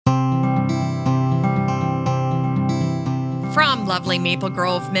lovely Maple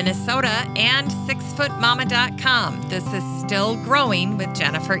Grove, Minnesota, and 6footmama.com. This is Still Growing with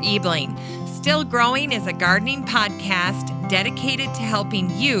Jennifer Ebling. Still Growing is a gardening podcast dedicated to helping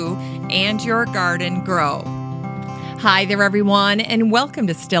you and your garden grow. Hi there, everyone, and welcome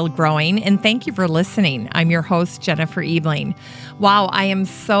to Still Growing, and thank you for listening. I'm your host, Jennifer Ebling. Wow, I am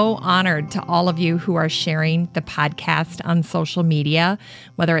so honored to all of you who are sharing the podcast on social media,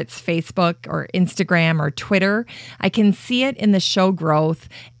 whether it's Facebook or Instagram or Twitter. I can see it in the show growth,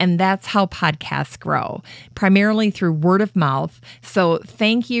 and that's how podcasts grow, primarily through word of mouth. So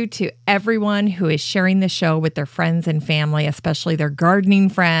thank you to everyone who is sharing the show with their friends and family, especially their gardening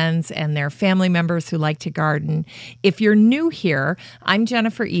friends and their family members who like to garden. If you're new here, I'm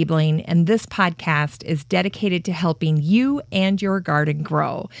Jennifer Ebling, and this podcast is dedicated to helping you and your garden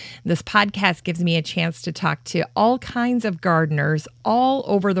grow. This podcast gives me a chance to talk to all kinds of gardeners all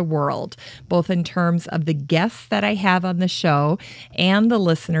over the world, both in terms of the guests that I have on the show and the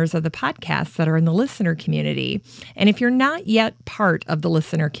listeners of the podcast that are in the listener community. And if you're not yet part of the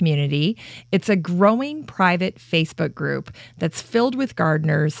listener community, it's a growing private Facebook group that's filled with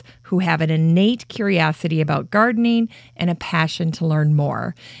gardeners who have an innate curiosity about gardening and a passion to learn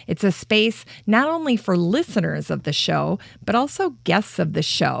more. It's a space not only for listeners of the show, but also guests of the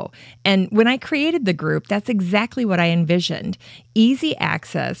show. And when I created the group, that's exactly what I envisioned. Easy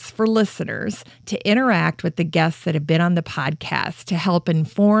access for listeners to interact with the guests that have been on the podcast to help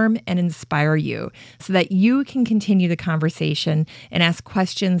inform and inspire you so that you can continue the conversation and ask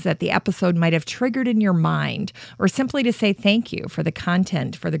questions that the episode might have triggered in your mind, or simply to say thank you for the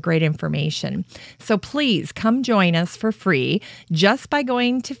content, for the great information. So please come join us for free just by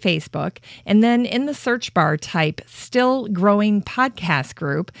going to Facebook and then in the search bar type Still Growing Podcast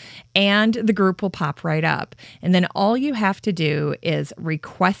Group and the group will pop right up. And then all you have to do is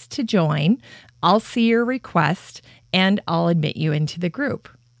request to join. I'll see your request and I'll admit you into the group.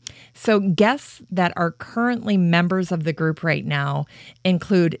 So guests that are currently members of the group right now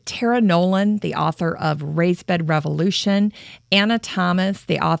include Tara Nolan, the author of Raised Bed Revolution, Anna Thomas,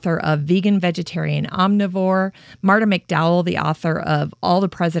 the author of Vegan Vegetarian Omnivore, Marta McDowell, the author of All the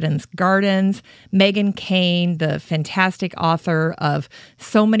President's Gardens, Megan Kane, the fantastic author of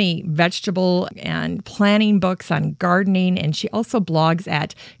so many vegetable and planning books on gardening, and she also blogs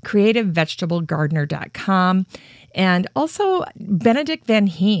at creativevegetablegardener.com. And also Benedict Van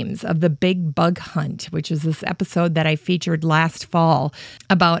Heems of The Big Bug Hunt, which is this episode that I featured last fall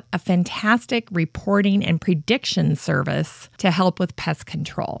about a fantastic reporting and prediction service to help with pest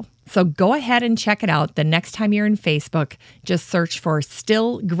control. So go ahead and check it out. The next time you're in Facebook, just search for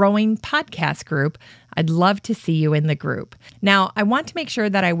Still Growing Podcast Group. I'd love to see you in the group. Now, I want to make sure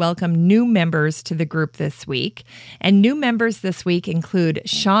that I welcome new members to the group this week. And new members this week include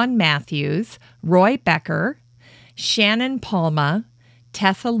Sean Matthews, Roy Becker, Shannon Palma,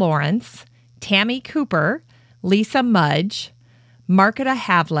 Tessa Lawrence, Tammy Cooper, Lisa Mudge, Marketa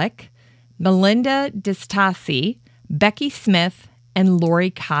Havlick, Melinda Distasi, Becky Smith, and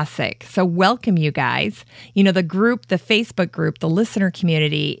Lori Kosick. So welcome, you guys. You know, the group, the Facebook group, the listener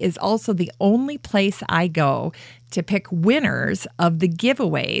community is also the only place I go to pick winners of the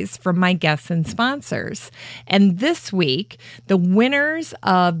giveaways from my guests and sponsors. And this week, the winners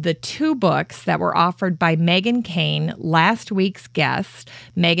of the two books that were offered by Megan Kane, last week's guest.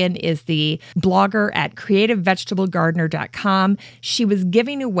 Megan is the blogger at creativevegetablegardener.com. She was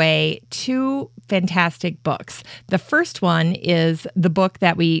giving away two fantastic books. The first one is the book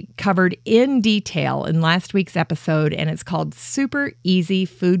that we covered in detail in last week's episode, and it's called Super Easy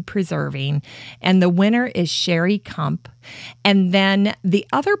Food Preserving. And the winner is Sherry Kump. And then the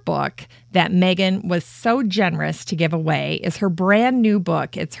other book that Megan was so generous to give away is her brand new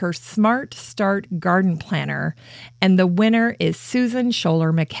book. It's her Smart Start Garden Planner. And the winner is Susan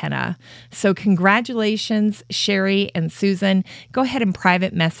Scholler McKenna. So congratulations, Sherry and Susan. Go ahead and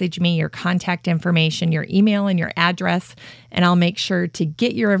private message me your contact information, your email, and your address. And I'll make sure to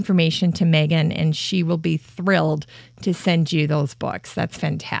get your information to Megan, and she will be thrilled to send you those books. That's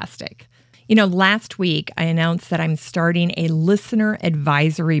fantastic. You know, last week I announced that I'm starting a listener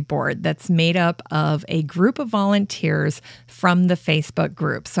advisory board that's made up of a group of volunteers from the Facebook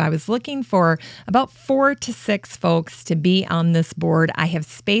group. So I was looking for about 4 to 6 folks to be on this board. I have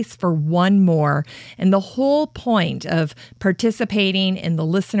space for one more. And the whole point of participating in the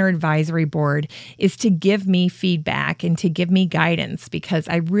listener advisory board is to give me feedback and to give me guidance, because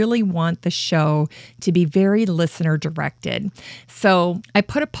I really want the show to be very listener directed. So I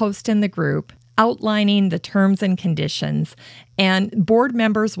put a post in the group outlining the terms and conditions. And board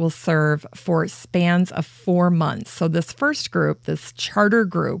members will serve for spans of 4 months. So this first group, this charter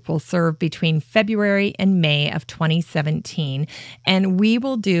group, will serve between February and May of 2017. And we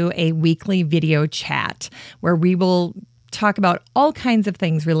will do a weekly video chat where we will talk about all kinds of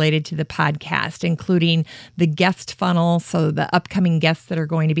things related to the podcast, including the guest funnel, so the upcoming guests that are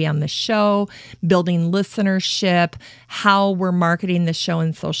going to be on the show, building listenership, how we're marketing the show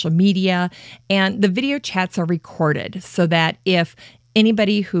in social media. And the video chats are recorded so that if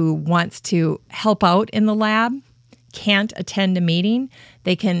anybody who wants to help out in the lab can't attend a meeting,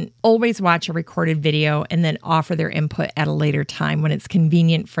 they can always watch a recorded video and then offer their input at a later time when it's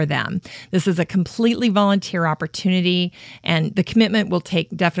convenient for them. This is a completely volunteer opportunity, and the commitment will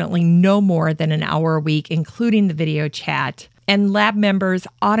take definitely no more than an hour a week, including the video chat. And lab members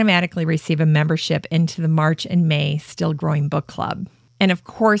automatically receive a membership into the March and May Still Growing Book Club. And of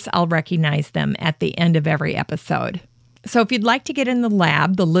course, I'll recognize them at the end of every episode. So if you'd like to get in the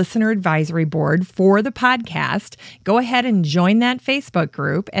lab, the listener advisory board for the podcast, go ahead and join that Facebook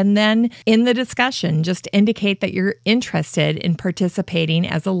group. And then in the discussion, just indicate that you're interested in participating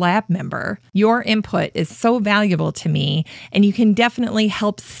as a lab member. Your input is so valuable to me, and you can definitely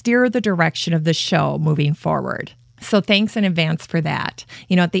help steer the direction of the show moving forward. So thanks in advance for that.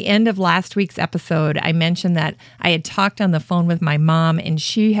 At the end of last week's episode, I mentioned that I had talked on the phone with my mom, and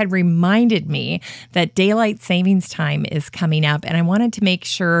she had reminded me that daylight savings time is coming up. And I wanted to make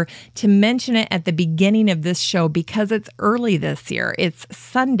sure to mention it at the beginning of this show because it's early this year. It's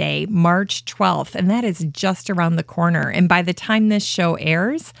Sunday, March 12th, and that is just around the corner. And by the time this show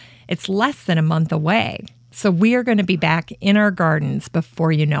airs, it's less than a month away. So we are going to be back in our gardens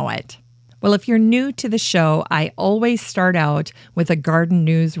before you know it. Well, if you're new to the show, I always start out with a garden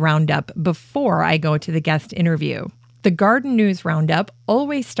news roundup before I go to the guest interview. The garden news roundup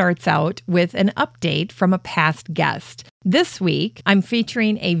always starts out with an update from a past guest. This week, I'm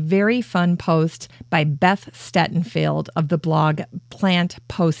featuring a very fun post by Beth Stettenfield of the blog Plant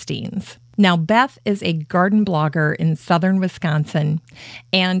Postings. Now, Beth is a garden blogger in southern Wisconsin,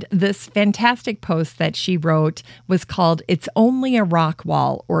 and this fantastic post that she wrote was called "It's Only a Rock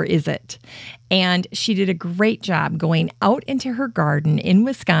Wall, or Is It?" And she did a great job going out into her garden in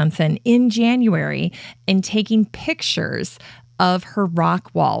Wisconsin in January and taking pictures of her rock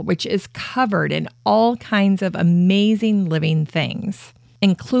wall, which is covered in all kinds of amazing living things,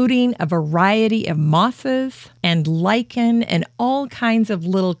 including a variety of mosses and lichen and all kinds of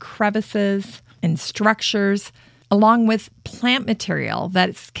little crevices and structures, along with plant material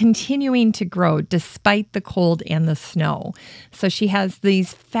that's continuing to grow despite the cold and the snow. So she has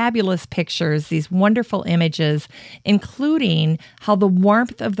these fabulous pictures, these wonderful images, including how the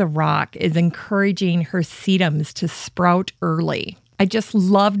warmth of the rock is encouraging her sedums to sprout early. I just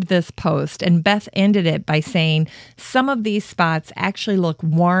loved this post, and Beth ended it by saying, some of these spots actually look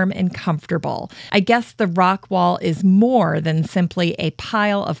warm and comfortable. I guess the rock wall is more than simply a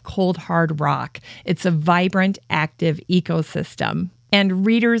pile of cold, hard rock. It's a vibrant, active ecosystem. And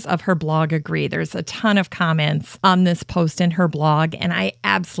readers of her blog agree. There's a ton of comments on this post in her blog, and I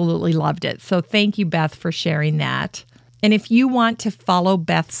absolutely loved it. So thank you, Beth, for sharing that. And if you want to follow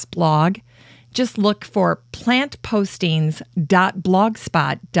Beth's blog, just look for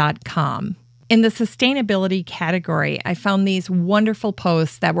plantpostings.blogspot.com. In the sustainability category, I found these wonderful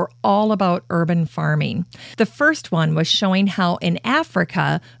posts that were all about urban farming. The first one was showing how in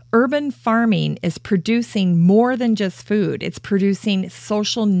Africa, urban farming is producing more than just food. It's producing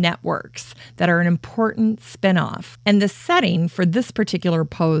social networks that are an important spinoff. And the setting for this particular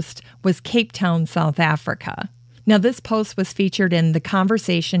post was Cape Town, South Africa. Now, this post was featured in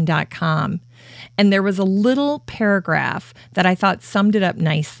theconversation.com, and there was a little paragraph that I thought summed it up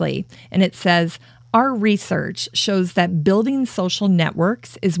nicely, and it says, "Our research shows that building social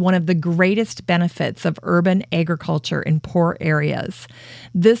networks is one of the greatest benefits of urban agriculture in poor areas.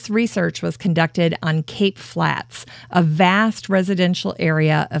 This research was conducted on Cape Flats, a vast residential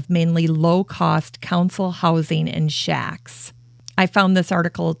area of mainly low-cost council housing and shacks." I found this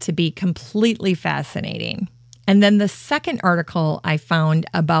article to be completely fascinating. And then the second article I found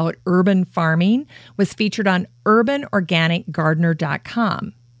about urban farming was featured on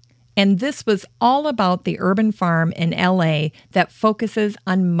urbanorganicgardener.com. And this was all about the urban farm in LA that focuses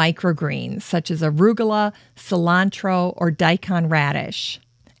on microgreens such as arugula, cilantro, or daikon radish.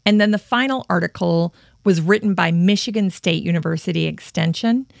 And then the final article was written by Michigan State University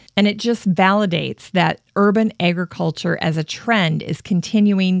Extension, and it just validates that urban agriculture as a trend is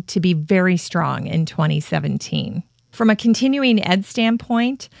continuing to be very strong in 2017. From a continuing ed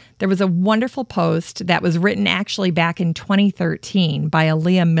standpoint, there was a wonderful post that was written actually back in 2013 by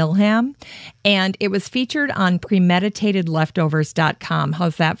Aaliyah Milham, and it was featured on premeditatedleftovers.com.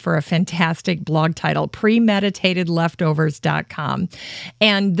 How's that for a fantastic blog title? Premeditatedleftovers.com.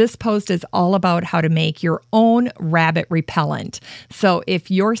 And this post is all about how to make your own rabbit repellent. So if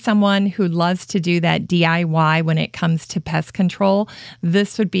you're someone who loves to do that DIY when it comes to pest control,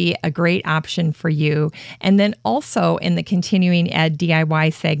 this would be a great option for you. And then also in the continuing ed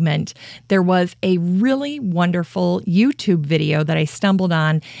DIY segment, there was a really wonderful YouTube video that I stumbled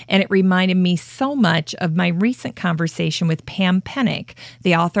on, and it reminded me so much of my recent conversation with Pam Pennick,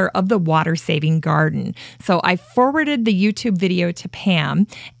 the author of The Water Saving Garden. So I forwarded the YouTube video to Pam,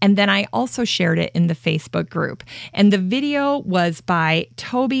 and then I also shared it in the Facebook group. And the video was by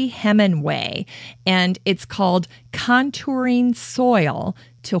Toby Hemingway, and it's called Contouring Soil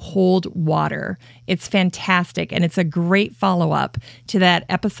to Hold Water. It's fantastic, and it's a great follow-up to that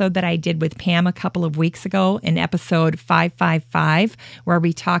episode that I did with Pam a couple of weeks ago in episode 555, where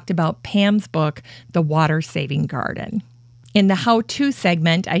we talked about Pam's book, The Water Saving Garden. In the how-to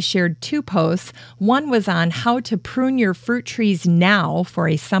segment, I shared 2 posts. One was on how to prune your fruit trees now for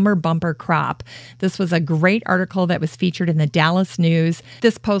a summer bumper crop. This was a great article that was featured in the Dallas News.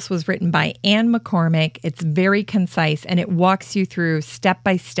 This post was written by Ann McCormick. It's very concise, and it walks you through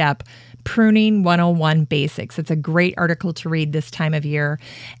step-by-step Pruning 101 Basics. It's a great article to read this time of year.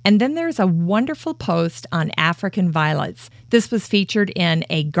 And then there's a wonderful post on African violets. This was featured in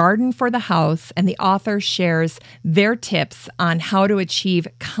A Garden for the House, and the author shares their tips on how to achieve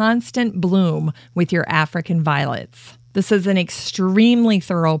constant bloom with your African violets. This is an extremely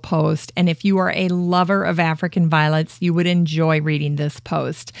thorough post, and if you are a lover of African violets, you would enjoy reading this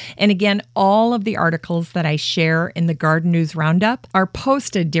post. And again, all of the articles that I share in the Garden News Roundup are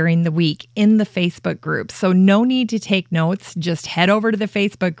posted during the week in the Facebook group. So no need to take notes. Just head over to the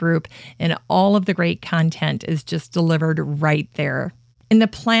Facebook group, and all of the great content is just delivered right there. In the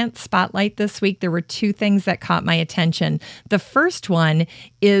plant spotlight this week, there were 2 things that caught my attention. The first one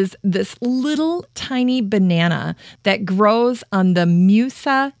is this little tiny banana that grows on the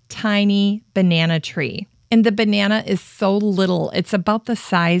Musa tiny banana tree. And the banana is so little, it's about the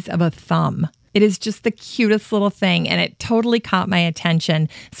size of a thumb. It is just the cutest little thing, and it totally caught my attention.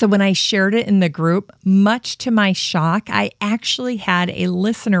 So when I shared it in the group, much to my shock, I actually had a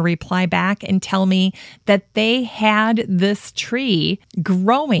listener reply back and tell me that they had this tree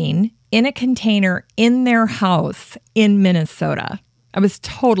growing in a container in their house in Minnesota. I was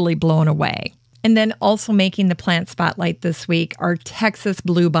totally blown away. And then also making the plant spotlight this week are Texas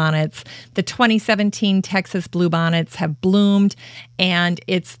bluebonnets. The 2017 Texas bluebonnets have bloomed, and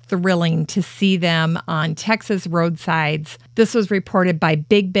it's thrilling to see them on Texas roadsides. This was reported by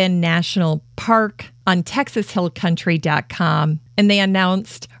Big Bend National Park on TexasHillCountry.com, and they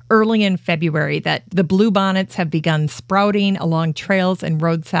announced early in February that the bluebonnets have begun sprouting along trails and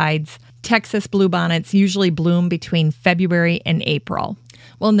roadsides. Texas bluebonnets usually bloom between February and April.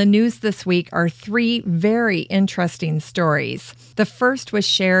 Well, in the news this week are 3 very interesting stories. The first was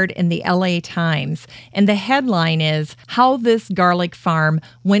shared in the LA Times, and the headline is How This Garlic Farm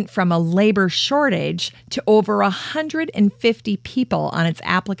Went from a Labor Shortage to Over 150 People on its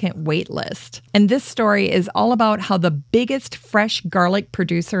Applicant Wait List. And this story is all about how the biggest fresh garlic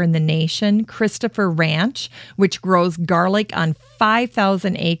producer in the nation, Christopher Ranch, which grows garlic on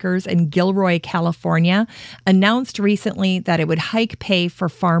 5,000 acres in Gilroy, California, announced recently that it would hike pay for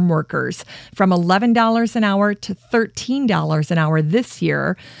farm workers from $11 an hour to $13 an hour this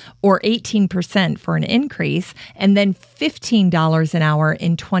year, or 18% for an increase, and then $15 an hour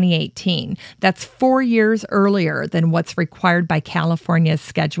in 2018. That's 4 years earlier than what's required by California's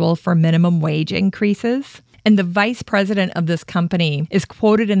schedule for minimum wage increases. And the vice president of this company is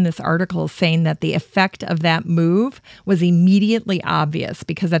quoted in this article saying that the effect of that move was immediately obvious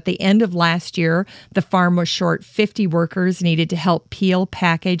because at the end of last year, the farm was short 50 workers needed to help peel,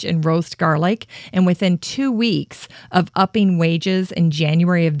 package, and roast garlic. And within 2 weeks of upping wages in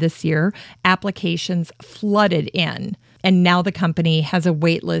January of this year, applications flooded in. And now the company has a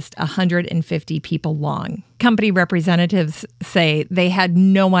wait list 150 people long. Company representatives say they had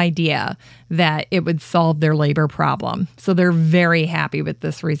no idea that it would solve their labor problem. So they're very happy with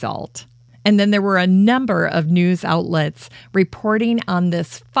this result. And then there were a number of news outlets reporting on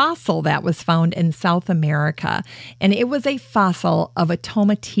this fossil that was found in South America. And it was a fossil of a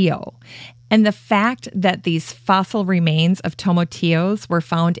tomatillo. And the fact that these fossil remains of tomatillos were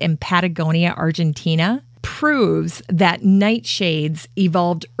found in Patagonia, Argentina, proves that nightshades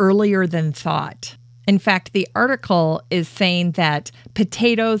evolved earlier than thought. In fact, the article is saying that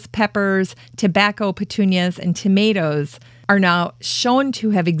potatoes, peppers, tobacco, petunias, and tomatoes are now shown to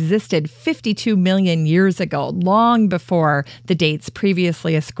have existed 52 million years ago, long before the dates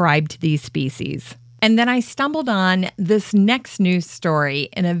previously ascribed to these species. And then I stumbled on this next news story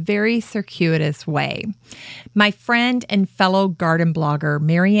in a very circuitous way. My friend and fellow garden blogger,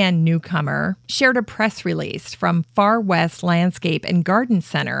 Marianne Newcomer, shared a press release from Far West Landscape and Garden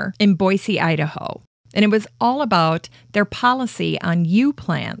Center in Boise, Idaho. And it was all about their policy on yew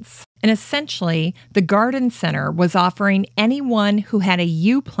plants. And essentially, the garden center was offering anyone who had a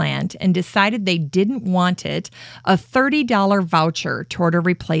yew plant and decided they didn't want it a $30 voucher toward a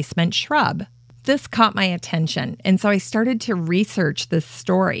replacement shrub. This caught my attention, and so I started to research this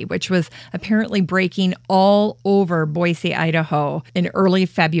story, which was apparently breaking all over Boise, Idaho in early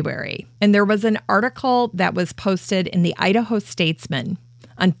February. And there was an article that was posted in the Idaho Statesman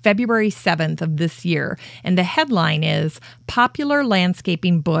on February 7th of this year, and the headline is, "Popular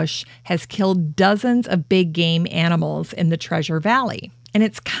landscaping bush has killed dozens of big game animals in the Treasure Valley." And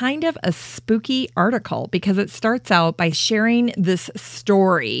it's kind of a spooky article because it starts out by sharing this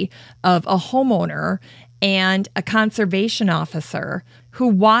story of a homeowner and a conservation officer who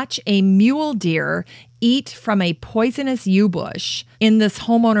watch a mule deer eat from a poisonous yew bush in this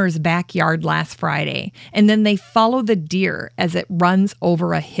homeowner's backyard last Friday. And then they follow the deer as it runs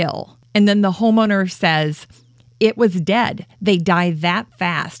over a hill. And then the homeowner says, it was dead. They die that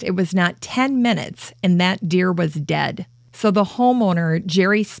fast. It was not 10 minutes and that deer was dead. So the homeowner,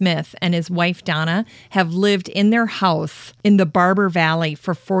 Jerry Smith, and his wife, Donna, have lived in their house in the Barber Valley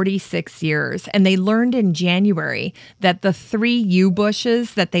for 46 years. And they learned in January that the 3 yew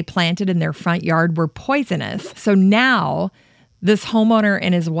bushes that they planted in their front yard were poisonous. So now this homeowner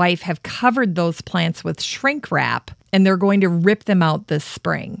and his wife have covered those plants with shrink wrap, and they're going to rip them out this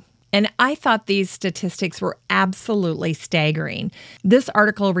spring. And I thought these statistics were absolutely staggering. This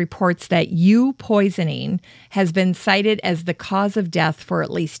article reports that yew poisoning has been cited as the cause of death for at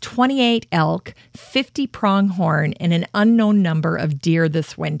least 28 elk, 50 pronghorn, and an unknown number of deer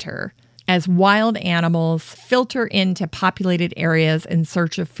this winter, as wild animals filter into populated areas in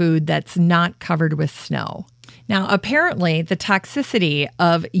search of food that's not covered with snow. Now, apparently, the toxicity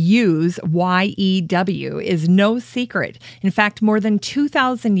of yews, Y-E-W, is no secret. In fact, more than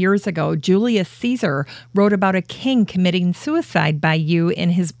 2,000 years ago, Julius Caesar wrote about a king committing suicide by yew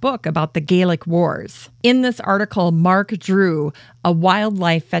in his book about the Gallic Wars. In this article, Mark Drew, a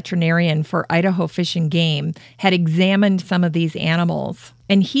wildlife veterinarian for Idaho Fish and Game, had examined some of these animals.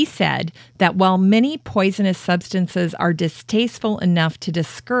 And he said that while many poisonous substances are distasteful enough to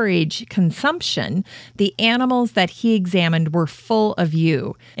discourage consumption, the animals that he examined were full of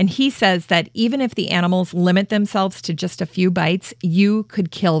yew. And he says that even if the animals limit themselves to just a few bites, yew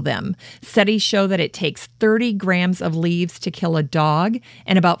could kill them. Studies show that it takes 30 grams of leaves to kill a dog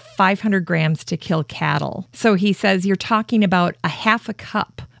and about 500 grams to kill cattle. So he says you're talking about a half a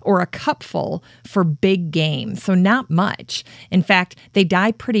cup or a cupful for big game, so not much. In fact, they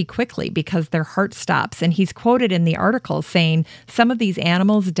die pretty quickly because their heart stops. And he's quoted in the article saying some of these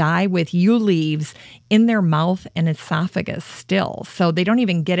animals die with yew leaves in their mouth and esophagus still. So they don't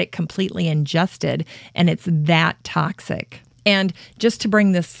even get it completely ingested, and it's that toxic. And just to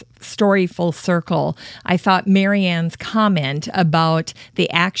bring this story full circle, I thought Marianne's comment about the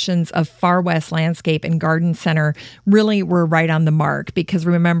actions of Far West Landscape and Garden Center really were right on the mark, because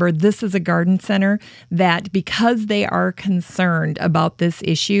remember, this is a garden center that, because they are concerned about this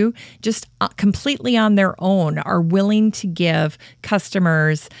issue, just completely on their own are willing to give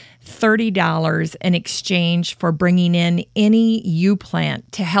customers $30 in exchange for bringing in any yew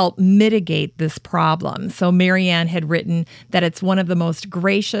plant to help mitigate this problem. So Marianne had written that it's one of the most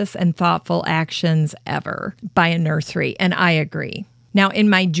gracious and thoughtful actions ever by a nursery, and I agree. Now, in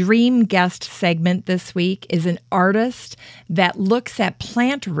my dream guest segment this week is an artist that looks at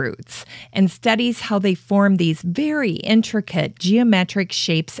plant roots and studies how they form these very intricate geometric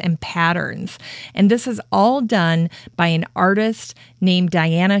shapes and patterns. And this is all done by an artist named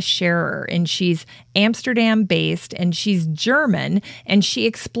Diana Scherer, and she's Amsterdam-based, and she's German, and she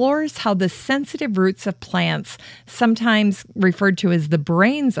explores how the sensitive roots of plants, sometimes referred to as the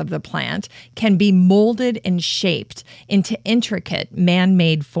brains of the plant, can be molded and shaped into intricate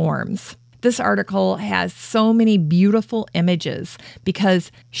man-made forms. This article has so many beautiful images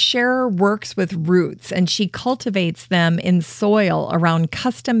because Scherer works with roots and she cultivates them in soil around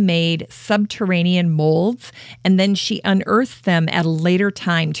custom-made subterranean molds, and then she unearths them at a later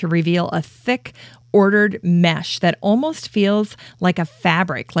time to reveal a thick, ordered mesh that almost feels like a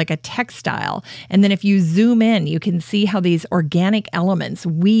fabric, like a textile. And then if you zoom in, you can see how these organic elements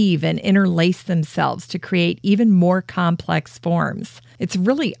weave and interlace themselves to create even more complex forms. It's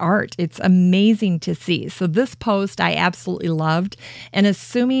really art. It's amazing to see. So this post I absolutely loved. And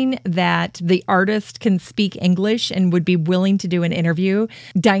assuming that the artist can speak English and would be willing to do an interview,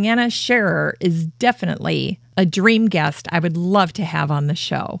 Diana Scherer is definitely a dream guest I would love to have on the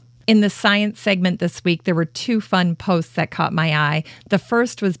show. In the science segment this week, there were two fun posts that caught my eye. The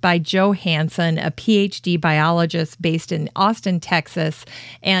first was by Joe Hansen, a PhD biologist based in Austin, Texas.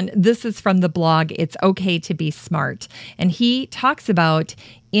 And this is from the blog, It's Okay to Be Smart. And he talks about,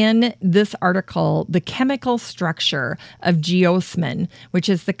 in this article, the chemical structure of geosmin, which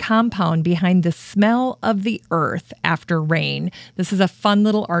is the compound behind the smell of the earth after rain. This is a fun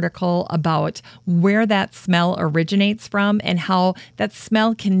little article about where that smell originates from and how that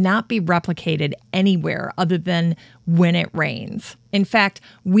smell cannot be replicated anywhere other than when it rains. In fact,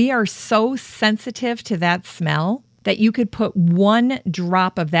 we are so sensitive to that smell that you could put one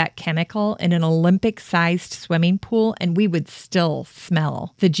drop of that chemical in an Olympic-sized swimming pool and we would still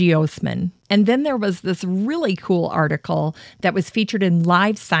smell the geosmin. And then there was this really cool article that was featured in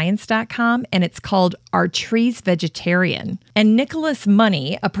livescience.com, and it's called Are Trees Vegetarian? And Nicholas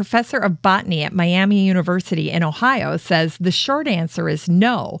Money, a professor of botany at Miami University in Ohio, says the short answer is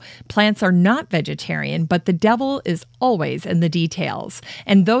no. Plants are not vegetarian, but the devil is always in the details.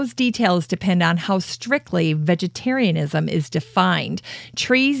 And those details depend on how strictly vegetarianism is defined.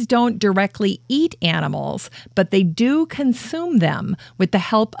 Trees don't directly eat animals, but they do consume them with the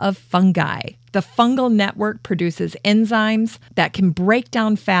help of fungi. The fungal network produces enzymes that can break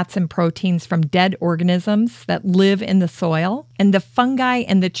down fats and proteins from dead organisms that live in the soil. And the fungi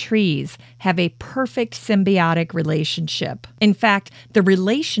and the trees have a perfect symbiotic relationship. In fact, the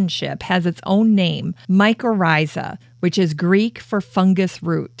relationship has its own name, mycorrhiza, which is Greek for fungus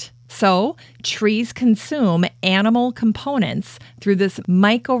root. So, trees consume animal components through this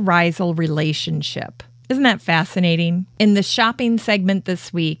mycorrhizal relationship. Isn't that fascinating? In the shopping segment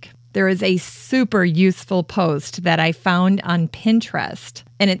this week, there is a super useful post that I found on Pinterest,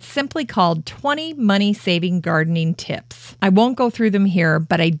 and it's simply called 20 Money-Saving Gardening Tips. I won't go through them here,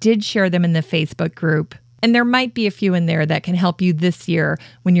 but I did share them in the Facebook group, and there might be a few in there that can help you this year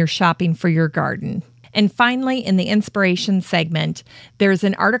when you're shopping for your garden. And finally, in the inspiration segment, there's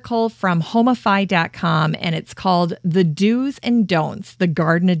an article from homify.com, and it's called The Do's and Don'ts, the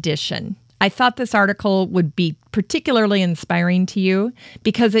Garden Edition. I thought this article would be particularly inspiring to you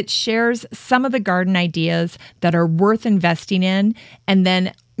because it shares some of the garden ideas that are worth investing in and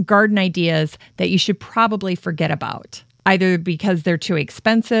then garden ideas that you should probably forget about, either because they're too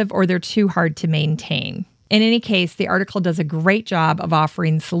expensive or they're too hard to maintain. In any case, the article does a great job of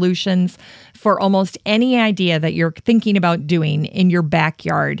offering solutions for almost any idea that you're thinking about doing in your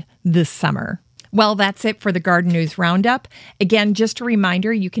backyard this summer. Well, that's it for the Garden News Roundup. Again, just a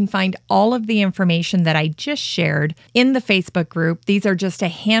reminder, you can find all of the information that I just shared in the Facebook group. These are just a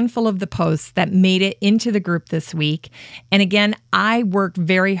handful of the posts that made it into the group this week. And again, I work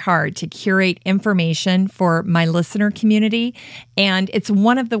very hard to curate information for my listener community, and it's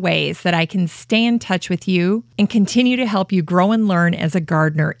one of the ways that I can stay in touch with you and continue to help you grow and learn as a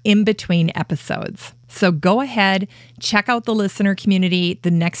gardener in between episodes. So go ahead, check out the listener community the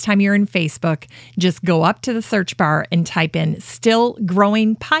next time you're in Facebook. Just go up to the search bar and type in Still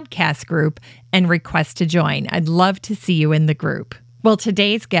Growing Podcast Group and request to join. I'd love to see you in the group. Well,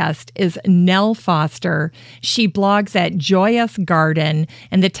 today's guest is Nell Foster. She blogs at Joyous Garden,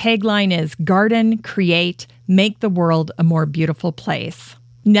 and the tagline is Garden, Create, Make the World a More Beautiful Place.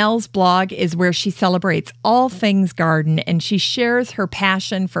 Nell's blog is where she celebrates all things garden, and she shares her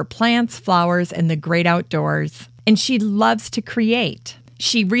passion for plants, flowers, and the great outdoors. And she loves to create.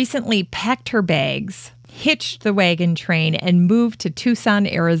 She recently packed her bags, hitched the wagon train, and moved to Tucson,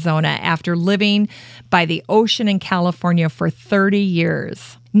 Arizona after living by the ocean in California for 30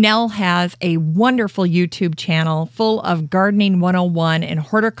 years. Nell has a wonderful YouTube channel full of gardening 101 and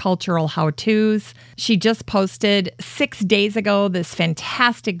horticultural how-tos. She just posted 6 days ago this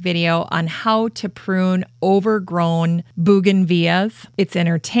fantastic video on how to prune overgrown bougainvilleas. It's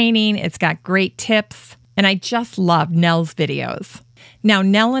entertaining, it's got great tips, and I just love Nell's videos. Now,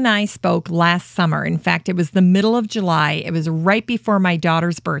 Nell and I spoke last summer. In fact, it was the middle of July. It was right before my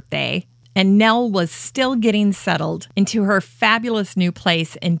daughter's birthday. And Nell was still getting settled into her fabulous new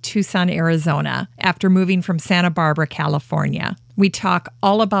place in Tucson, Arizona, after moving from Santa Barbara, California. We talk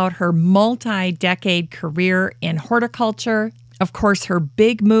all about her multi-decade career in horticulture, of course, her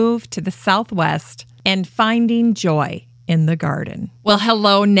big move to the Southwest, and finding joy in the garden. Well,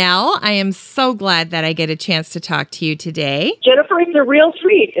 hello, Nell. I am so glad that I get a chance to talk to you today. Jennifer, it's a real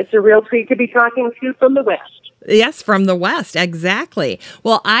treat. It's a real treat to be talking to you from the West. Yes, from the West, exactly.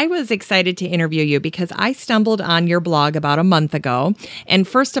 Well, I was excited to interview you because I stumbled on your blog about a month ago. And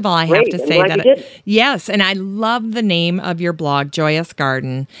first of all, I have to say that, yes, and I love the name of your blog, Joyous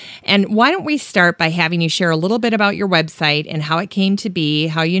Garden. And why don't we start by having you share a little bit about your website and how it came to be,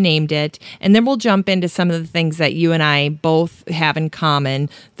 how you named it, and then we'll jump into some of the things that you and I both have in common,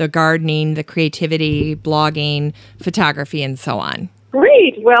 the gardening, the creativity, blogging, photography, and so on.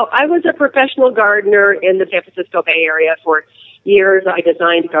 Great. Well, I was a professional gardener in the San Francisco Bay Area for years. I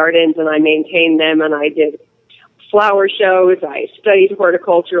designed gardens and I maintained them, and I did flower shows. I studied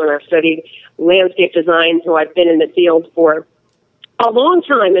horticulture and I studied landscape design, so I've been in the field for a long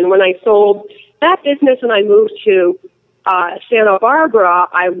time. And when I sold that business and I moved to Santa Barbara,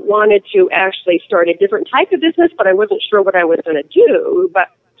 I wanted to actually start a different type of business, but I wasn't sure what I was going to do. But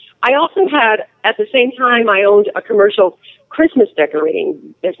I also had, at the same time, I owned a commercial Christmas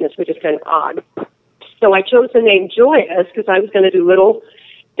decorating business, which is kind of odd. So I chose the name Joyous because I was going to do little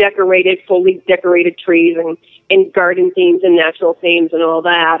decorated, fully decorated trees and garden themes and natural themes and all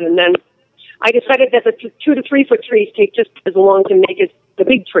that. And then I decided that the 2 to 3 foot trees take just as long to make as the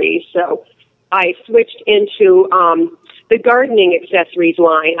big trees. So I switched into the gardening accessories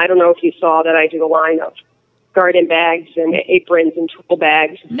line. I don't know if you saw that I do a line of garden bags and aprons and tool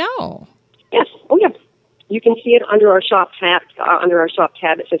bags. No. Yes. Oh, yeah. You can see it under our shop tab.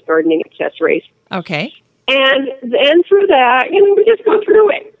 It says gardening accessories. Okay. And then through that, we just go through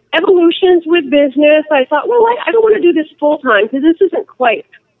it. Evolutions with business. I thought, well, I don't want to do this full time because this isn't quite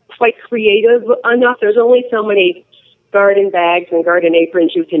creative enough. There's only so many garden bags and garden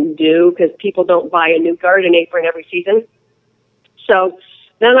aprons you can do because people don't buy a new garden apron every season. So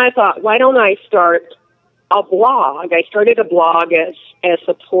then I thought, why don't I start a blog? I started a blog as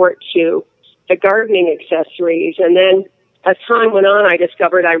support to the gardening accessories. And then as time went on, I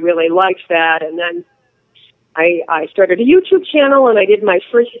discovered I really liked that. And then I started a YouTube channel, and I did my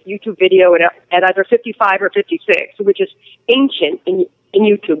first YouTube video at either 55 or 56, which is ancient in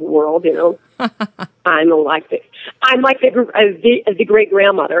YouTube world, I'm like the great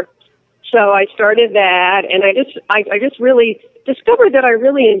grandmother. So I started that, and I just really discovered that I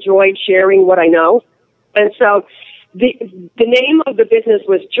really enjoyed sharing what I know. And so the name of the business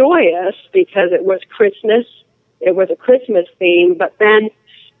was Joyous because it was Christmas. It was a Christmas theme, but then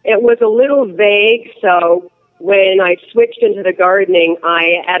it was a little vague. So when I switched into the gardening,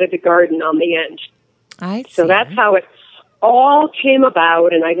 I added the garden on the end. I see. So that's how it all came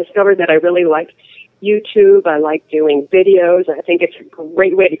about, and I discovered that I really like YouTube. I like doing videos. I think it's a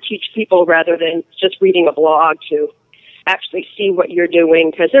great way to teach people rather than just reading a blog, to actually see what you're doing.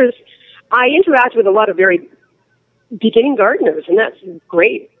 Because I interact with a lot of very beginning gardeners, and that's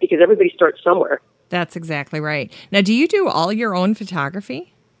great because everybody starts somewhere. That's exactly right. Now, do you do all your own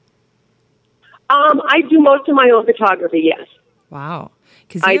photography? I do most of my own photography, yes. Wow.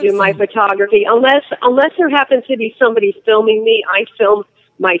 I do my photography. Unless there happens to be somebody filming me, I film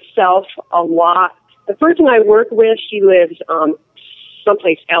myself a lot. The person I work with, she lives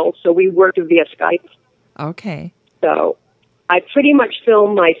someplace else, so we work via Skype. Okay. So I pretty much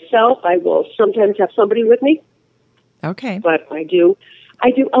film myself. I will sometimes have somebody with me. Okay. But I do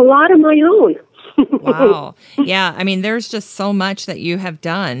a lot of my own. Wow. Yeah. I mean, there's just so much that you have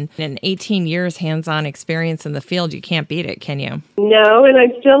done. In 18 years hands-on experience in the field, you can't beat it, can you? No, and I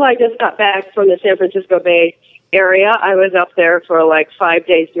just got back from the San Francisco Bay Area. I was up there for like 5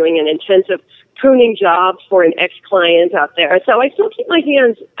 days doing an intensive pruning job for an ex-client out there. So I still keep my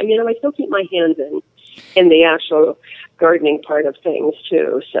hands, in the actual gardening part of things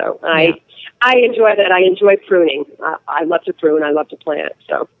too. So I enjoy that. I enjoy pruning. I love to prune. I love to plant.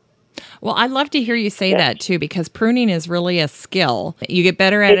 So. Well, I love to hear you say that, too, because pruning is really a skill. You get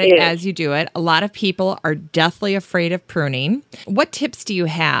better at it as you do it. A lot of people are deathly afraid of pruning. What tips do you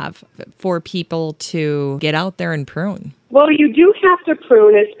have for people to get out there and prune? Well, you do have to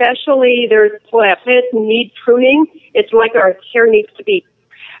prune, especially there's plants need pruning. It's like our hair needs to be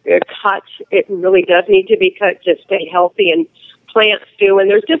cut. It really does need to be cut to stay healthy, and plants do. And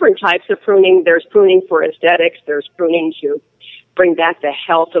there's different types of pruning. There's pruning for aesthetics. There's pruning to bring back the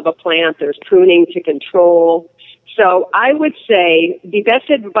health of a plant. There's pruning to control. So I would say the best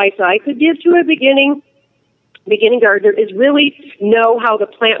advice I could give to a beginning gardener is really know how the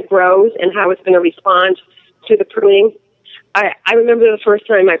plant grows and how it's going to respond to the pruning. I remember the first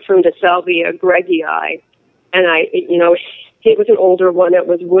time I pruned a Salvia greggii, and it was an older one. It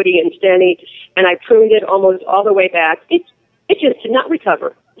was woody and steny, and I pruned it almost all the way back. It just did not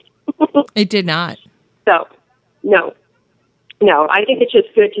recover. It did not. So, no. No, I think it's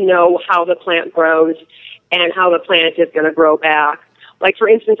just good to know how the plant grows and how the plant is going to grow back. Like, for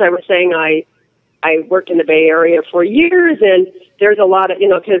instance, I was saying I worked in the Bay Area for years, and there's a lot of,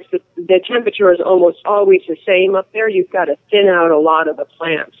 because the temperature is almost always the same up there, you've got to thin out a lot of the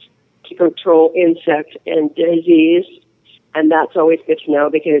plants to control insect and disease. And that's always good to know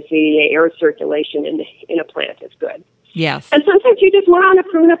because the air circulation in a plant is good. Yes. And sometimes you just want to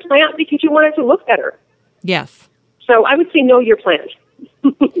prune a plant because you want it to look better. Yes. So I would say know your plant.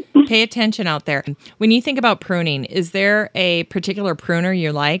 Pay attention out there. When you think about pruning, is there a particular pruner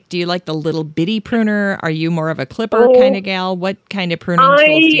you like? Do you like the little bitty pruner? Are you more of a clipper kind of gal? What kind of pruning tools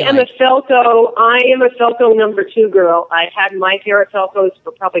do you like? I am a Felco number 2 girl. I had my pair of Felcos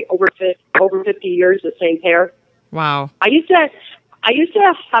for probably over 50 years, the same pair. Wow. I used to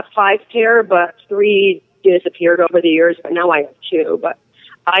have 5 pair, but 3 disappeared over the years, but now I have 2. But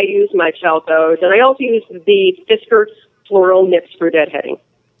I use my Felcos, and I also use the Fisker floral nips for deadheading.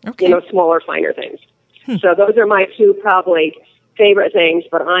 Okay. Smaller, finer things. So those are my 2 probably favorite things,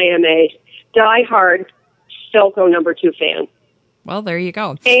 but I am a diehard Felco number 2 fan. Well, there you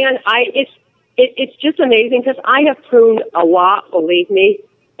go. And it's just amazing because I have pruned a lot, believe me,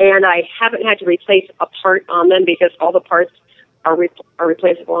 and I haven't had to replace a part on them because all the parts are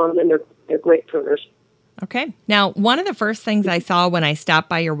replaceable on them. They're great pruners. Okay. Now, one of the first things I saw when I stopped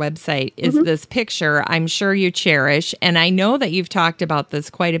by your website is this picture I'm sure you cherish, and I know that you've talked about this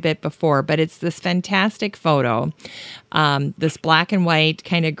quite a bit before, but it's this fantastic photo, this black and white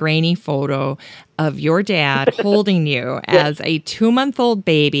kind of grainy photo of your dad holding you as a 2-month-old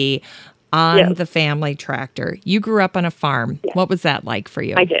baby on the family tractor. You grew up on a farm. Yes. What was that like for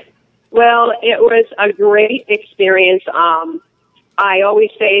you? I did. Well, it was a great experience. I always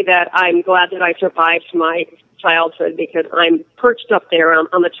say that I'm glad that I survived my childhood because I'm perched up there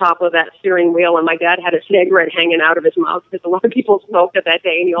on the top of that steering wheel, and my dad had a cigarette hanging out of his mouth because a lot of people smoked at that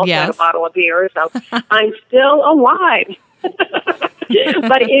day, and he also had a bottle of beer, so I'm still alive.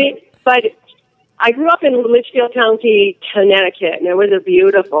 But I grew up in Litchfield County, Connecticut, and it was a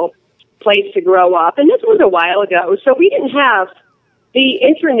beautiful place to grow up, and this was a while ago, so we didn't have the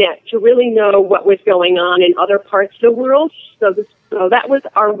internet to really know what was going on in other parts of the world. So that was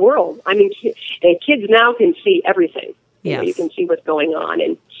our world. I mean, kids now can see everything. Yes. You can see what's going on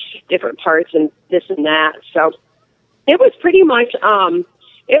in different parts and this and that. So it was pretty much,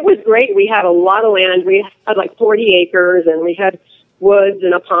 it was great. We had a lot of land. We had like 40 acres, and we had woods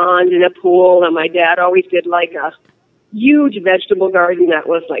and a pond and a pool. And my dad always did like a huge vegetable garden that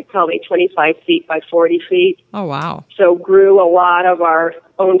was like probably 25 feet by 40 feet. Oh, wow. So grew a lot of our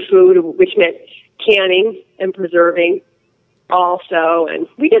own food, which meant canning and preserving also. And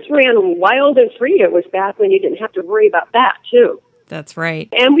we just ran wild and free. It was back when you didn't have to worry about that, too. That's right.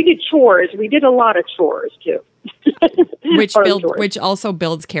 And we did chores. We did a lot of chores, too. Which also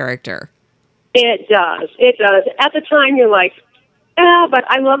builds character. It does. It does. At the time, you're like, but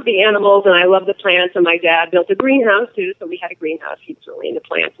I love the animals and I love the plants, and my dad built a greenhouse, too, so we had a greenhouse. He was really into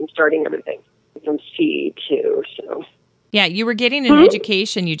plants and starting everything from seed, too, so... Yeah, you were getting an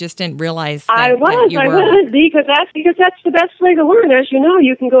education. You just didn't realize that I was because that's the best way to learn. As you know,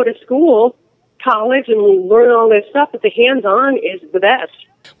 you can go to school, college, and learn all this stuff, but the hands-on is the best.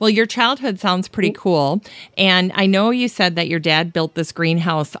 Well, your childhood sounds pretty cool. And I know you said that your dad built this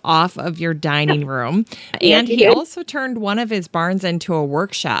greenhouse off of your dining room. And he also turned one of his barns into a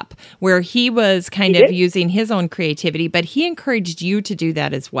workshop where he was kind of using his own creativity, but he encouraged you to do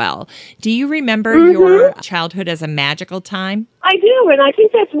that as well. Do you remember your childhood as a magical time? I do, and I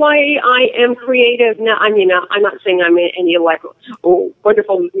think that's why I am creative now. I mean, I'm not saying I'm any like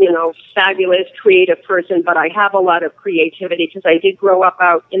wonderful, fabulous creative person, but I have a lot of creativity because I did grow up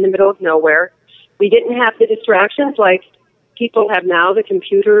out in the middle of nowhere. We didn't have the distractions like people have now, the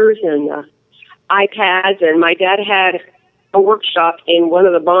computers and iPads, and my dad had a workshop in one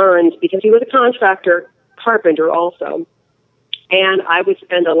of the barns because he was a contractor, carpenter also, and I would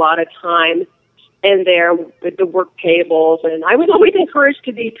spend a lot of time in there with the work tables, and I was always encouraged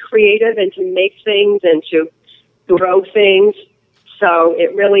to be creative and to make things and to grow things. So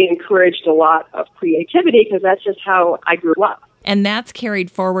it really encouraged a lot of creativity because that's just how I grew up. And that's carried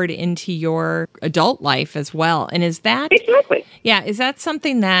forward into your adult life as well. And is that... Exactly. Yeah, is that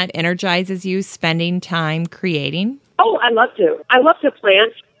something that energizes you, spending time creating? Oh, I love to. I love to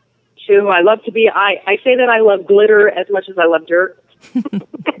plant, too. I love to be... I say that I love glitter as much as I love dirt.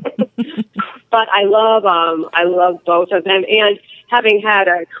 But I love both of them. And having had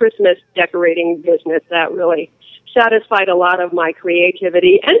a Christmas decorating business, that really satisfied a lot of my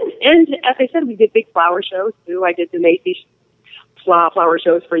creativity. And as I said, we did big flower shows, too. I did the Macy's flower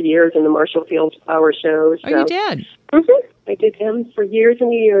shows for years and the Marshall Fields flower shows. Oh, you did? Mm-hmm. I did them for years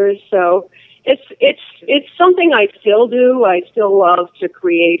and years. So it's something I still do. I still love to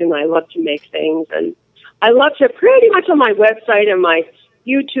create, and I love to make things. And I love to, pretty much on my website and my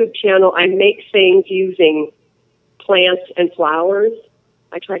YouTube channel, I make things using plants and flowers.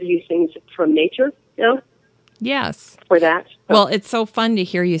 I try to use things from nature, Yes. for that. Well, it's so fun to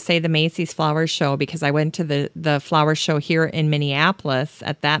hear you say the Macy's Flower Show, because I went to the flower show here in Minneapolis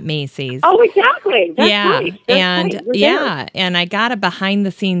at that Macy's. Oh, exactly. That's yeah. right. That's and right. We're yeah, there. and I got a behind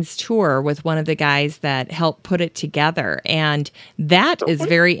the scenes tour with one of the guys that helped put it together. And that is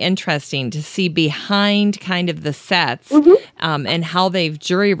very interesting to see behind kind of the sets and how they've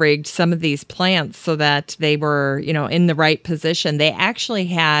jury rigged some of these plants so that they were, in the right position. They actually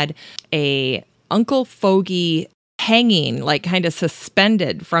had a Uncle Fogey hanging, like kind of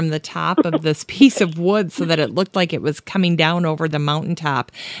suspended from the top of this piece of wood so that it looked like it was coming down over the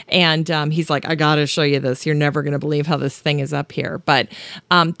mountaintop. And he's like, I got to show you this. You're never going to believe how this thing is up here. But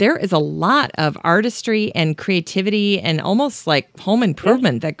there is a lot of artistry and creativity and almost like home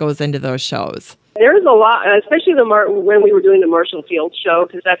improvement that goes into those shows. There's a lot, especially when we were doing the Marshall Fields show,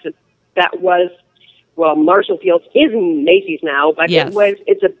 because Marshall Fields is Macy's now, but yes.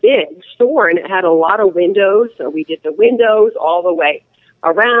 It's a big store, and it had a lot of windows, so we did the windows all the way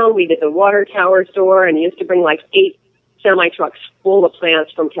around. We did the water tower store, and used to bring like 8 semi-trucks full of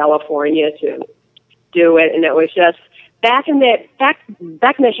plants from California to do it, and it was just, back in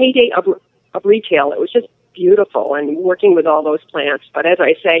the heyday of retail, it was just beautiful and working with all those plants. But as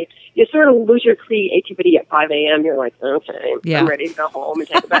I say, you sort of lose your creativity at 5 a.m. You're like, okay, I'm ready to go home and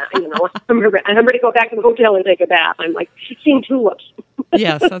take a bath. I'm ready to go back to the hotel and take a bath. I'm like seeing tulips.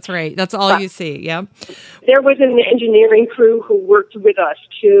 Yes, that's right. That's all you see. Yep. There was an engineering crew who worked with us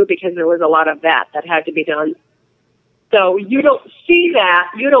too, because there was a lot of that had to be done. So you don't see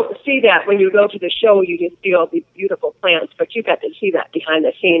that. You don't see that when you go to the show. You just see all these beautiful plants, but you got to see that behind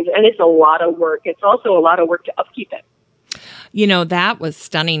the scenes, and it's a lot of work. It's also a lot of work to upkeep it. That was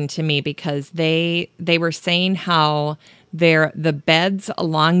stunning to me, because they were saying how the beds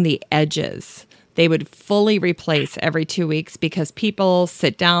along the edges, they would fully replace every 2 weeks, because people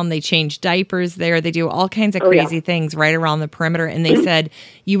sit down, they change diapers there, they do all kinds of crazy things right around the perimeter. And they said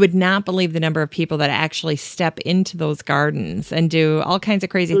you would not believe the number of people that actually step into those gardens and do all kinds of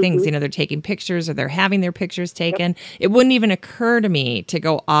crazy things. They're taking pictures or they're having their pictures taken. It wouldn't even occur to me to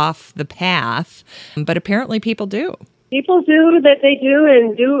go off the path, but apparently people do. People do that. They do,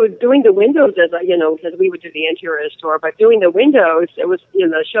 and doing the windows, because we would do the interior store, but doing the windows, it was,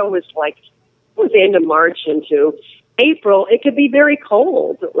 the show was like, it was the end of March into April. It could be very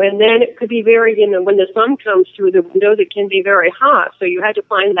cold, and then it could be very, when the sun comes through the windows, it can be very hot. So you had to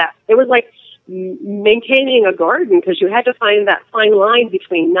find that. It was like maintaining a garden, because you had to find that fine line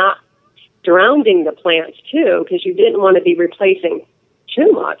between not drowning the plants too, because you didn't want to be replacing too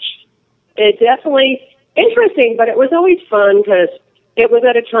much. It definitely interesting, but it was always fun, because it was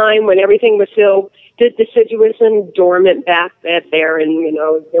at a time when everything was still deciduous and dormant back there, and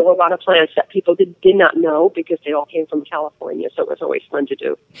there were a lot of plants that people did not know, because they all came from California, so it was always fun to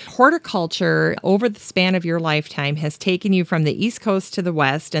do. Horticulture, over the span of your lifetime, has taken you from the East Coast to the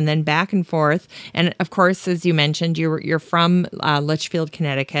West, and then back and forth. And of course, as you mentioned, you're from Litchfield,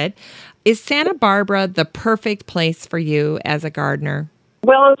 Connecticut. Is Santa Barbara the perfect place for you as a gardener?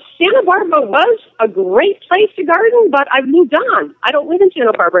 Well, Santa Barbara was a great place to garden, but I've moved on. I don't live in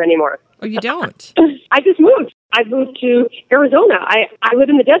Santa Barbara anymore. Oh, you don't? I just moved. I moved to Arizona. I live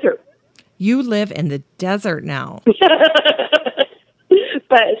in the desert. You live in the desert now.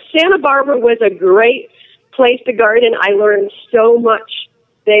 But Santa Barbara was a great place to garden. I learned so much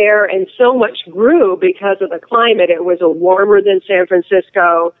there, and so much grew because of the climate. It was warmer than San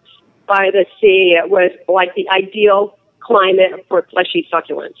Francisco, by the sea. It was like the ideal climate for fleshy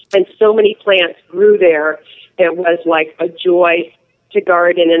succulents. And so many plants grew there. It was like a joy to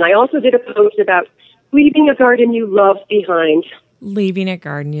garden. And I also did a post about leaving a garden you love behind. Leaving a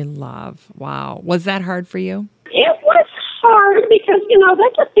garden you love. Wow. Was that hard for you? It was hard because,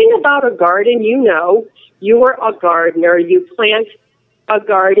 that's the thing about a garden. You are a gardener. You plant a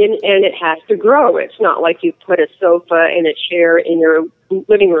garden and it has to grow. It's not like you put a sofa and a chair in your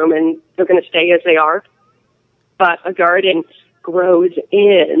living room and they're going to stay as they are. But a garden grows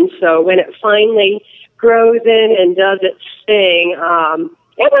in. So when it finally grows in and does its thing,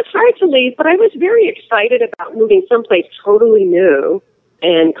 it was hard to leave, but I was very excited about moving someplace totally new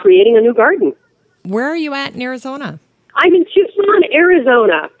and creating a new garden. Where are you at in Arizona? I'm in Tucson,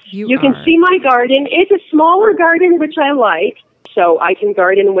 Arizona. You can see my garden. It's a smaller garden, which I like. So I can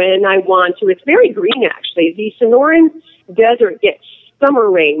garden when I want to. It's very green, actually. The Sonoran Desert gets summer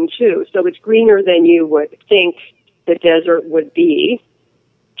rain, too, so it's greener than you would think the desert would be.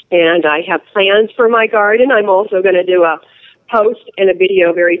 And I have plans for my garden. I'm also going to do a post and a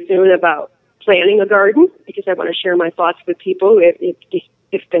video very soon about planting a garden, because I want to share my thoughts with people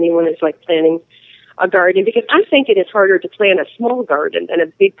if anyone is like planning a garden, because I think it is harder to plant a small garden than a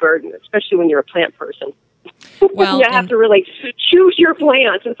big garden, especially when you're a plant person. Well, you have to really choose your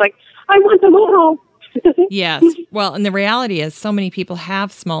plants. It's like, I want them all. Yes. Well, and the reality is so many people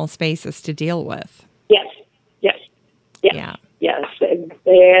have small spaces to deal with. Yes. Yeah. Yes,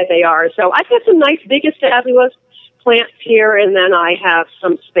 they are. So I've got some nice, big, established plants here, and then I have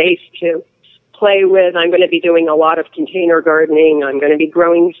some space to play with. I'm going to be doing a lot of container gardening. I'm going to be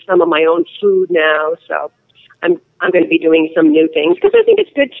growing some of my own food now, so I'm going to be doing some new things, because I think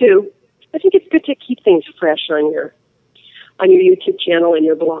it's good to keep things fresh on your YouTube channel and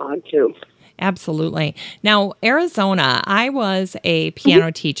your blog too. Absolutely. Now, Arizona, I was a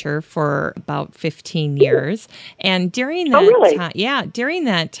piano teacher for about 15 years. And during that during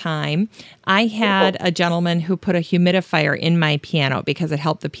that time, I had a gentleman who put a humidifier in my piano because it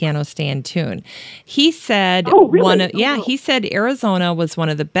helped the piano stay in tune. He said he said Arizona was one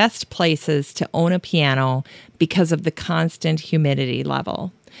of the best places to own a piano because of the constant humidity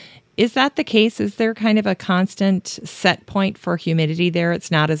level. Is that the case? Is there kind of a constant set point for humidity there?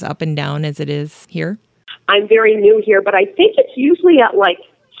 It's not as up and down as it is here? I'm very new here, but I think it's usually at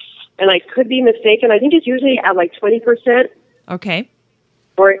and I could be mistaken, I think it's usually at 20%. Okay.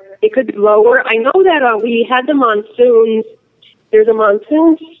 Or it could be lower. I know that we had the monsoons. There's a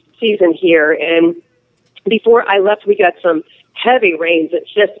monsoon season here, and before I left, we got some heavy rains.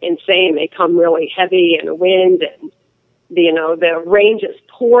 It's just insane. They come really heavy, and the wind, and the rain just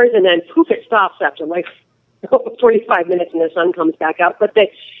pours, and then poof, it stops after 45 minutes, and the sun comes back out. But the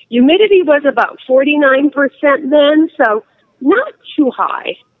humidity was about 49% then, so not too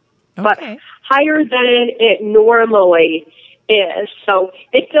high, but higher than it normally is. So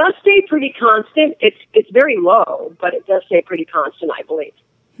it does stay pretty constant. It's very low, but it does stay pretty constant, I believe.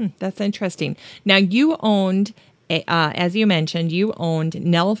 That's interesting. Now, you owned, as you mentioned, you owned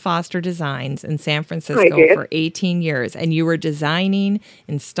Nell Foster Designs in San Francisco for 18 years, and you were designing,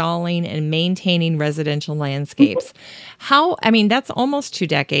 installing, and maintaining residential landscapes. That's almost 2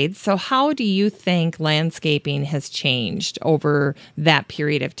 decades. So how do you think landscaping has changed over that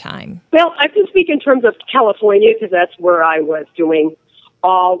period of time? Well, I can speak in terms of California, because that's where I was doing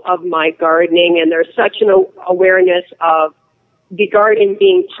all of my gardening, and there's such an awareness of the garden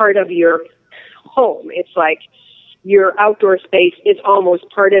being part of your home. It's like your outdoor space is almost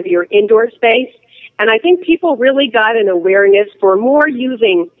part of your indoor space. And I think people really got an awareness for more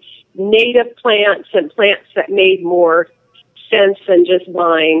using native plants and plants that made more sense than just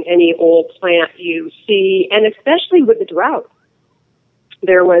buying any old plant you see. And especially with the drought,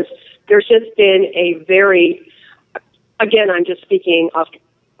 there's just been a very, again, I'm just speaking of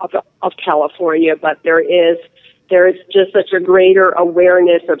California, but there is just such a greater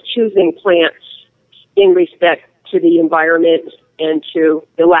awareness of choosing plants in respect to the environment and to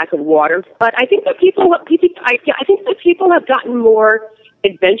the lack of water. But I think that people have gotten more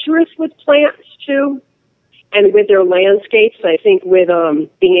adventurous with plants too, and with their landscapes. I think with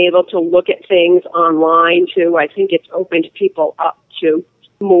being able to look at things online too, I think it's opened people up to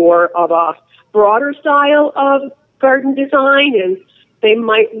more of a broader style of garden design, and they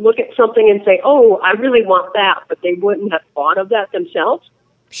might look at something and say, "Oh, I really want that," but they wouldn't have thought of that themselves.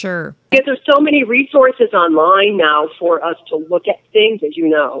 Sure. Because there's so many resources online now for us to look at things, as you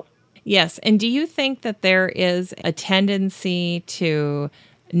know. Yes. And do you think that there is a tendency to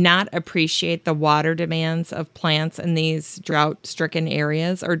not appreciate the water demands of plants in these drought-stricken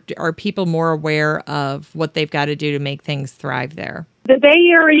areas? Or are people more aware of what they've got to do to make things thrive there? The Bay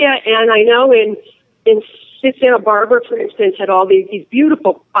Area, and I know in Santa Barbara, for instance, had all these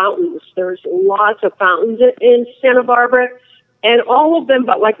beautiful fountains. There's lots of fountains in Santa Barbara. And all of them,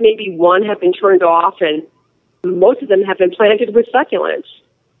 but maybe one, have been turned off, and most of them have been planted with succulents.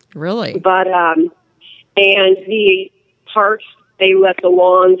 Really? But, and the parks, they let the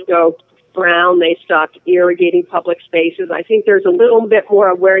lawns go brown. They stopped irrigating public spaces. I think there's a little bit more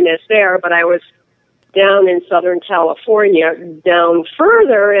awareness there, but I was down in Southern California, down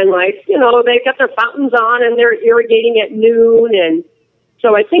further, and they've got their fountains on, and they're irrigating at noon. And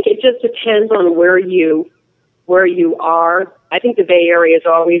so I think it just depends on where you are. I think the Bay Area is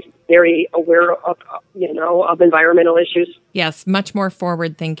always very aware of environmental issues. Yes, much more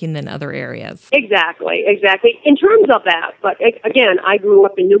forward-thinking than other areas. Exactly. In terms of that, but again, I grew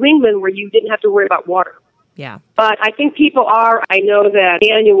up in New England where you didn't have to worry about water. Yeah. But I think people are. I know that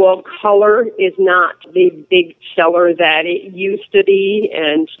annual color is not the big seller that it used to be,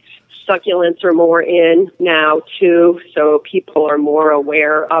 and succulents are more in now, too. So people are more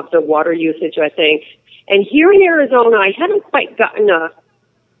aware of the water usage, I think. And here in Arizona, I haven't quite gotten a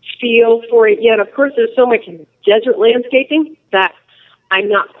feel for it yet. Of course, there's so much desert landscaping that I'm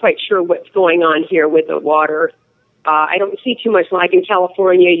not quite sure what's going on here with the water. I don't see too much. Like in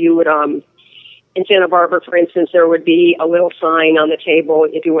California, you would, in Santa Barbara, for instance, there would be a little sign on the table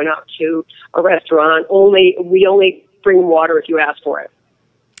if you went out to a restaurant. We only bring water if you ask for it.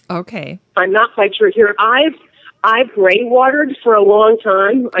 Okay. I'm not quite sure here. I've gray watered for a long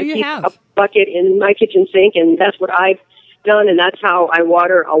time. I keep a bucket in my kitchen sink, and that's what I've done, and that's how I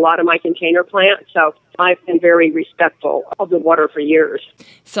water a lot of my container plants. So I've been very respectful of the water for years.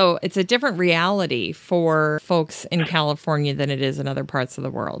 So it's a different reality for folks in California than it is in other parts of the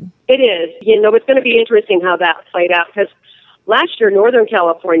world. It is. It's going to be interesting how that played out, because last year Northern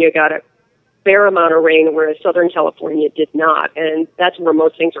California got a fair amount of rain, whereas Southern California did not, and that's where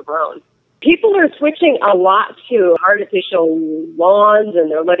most things are grown. People are switching a lot to artificial lawns,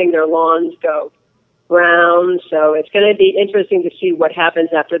 and they're letting their lawns go brown. So it's going to be interesting to see what happens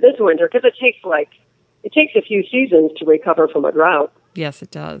after this winter, because it takes a few seasons to recover from a drought. Yes,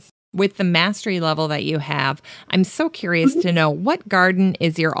 it does. With the mastery level that you have, I'm so curious to know, what garden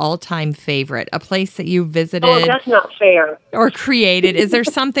is your all-time favorite? A place that you visited? Oh, that's not fair. Or created? Is there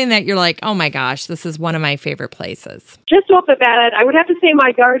something that you're like, oh my gosh, this is one of my favorite places? Just off the bat, I would have to say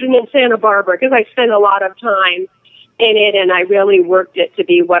my garden in Santa Barbara, because I spent a lot of time in it, and I really worked it to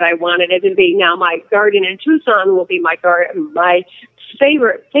be what I wanted it to be. Now my garden in Tucson will be my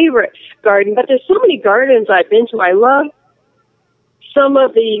favorite garden, but there's so many gardens I've been to. I love some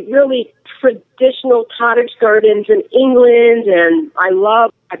of the really traditional cottage gardens in England, and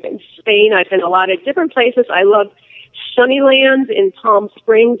I've been to Spain, I've been a lot of different places. I love Sunnylands in Palm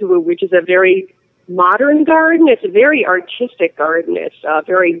Springs, which is a very modern garden. It's a very artistic garden. It's a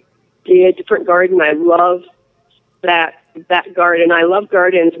very different garden. I love that garden. I love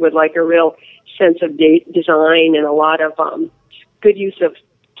gardens with like a real sense of design and a lot of good use of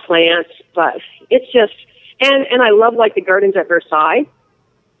plants, but it's just, and I love like the gardens at Versailles.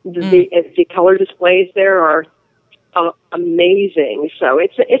 The color displays there are amazing. So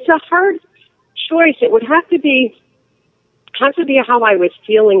it's a hard choice. It would have to be how I was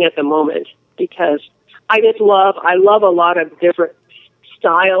feeling at the moment, because I love a lot of different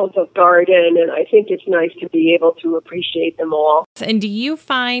styles of garden, and I think it's nice to be able to appreciate them all. And do you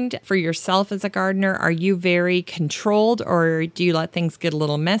find for yourself as a gardener, are you very controlled, or do you let things get a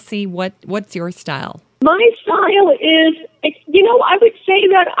little messy? What's your style? My style is, I would say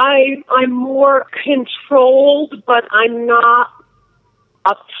that I'm more controlled, but I'm not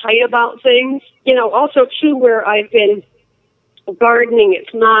uptight about things. Also too, where I've been gardening,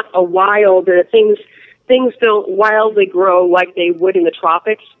 it's not a wild, things don't wildly grow like they would in the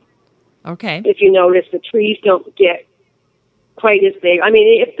tropics. Okay. If you notice, the trees don't get quite as big. I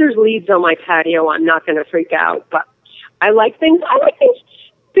mean, if there's leaves on my patio, I'm not going to freak out. But I like things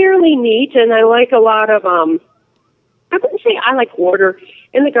fairly neat, and I like a lot of, I wouldn't say I like order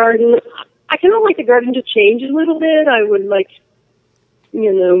in the garden. I kind of like the garden to change a little bit. I would like,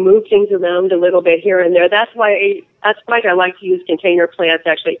 move things around a little bit here and there. That's why I like to use container plants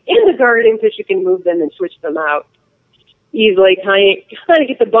actually in the garden, because you can move them and switch them out easily. Kind of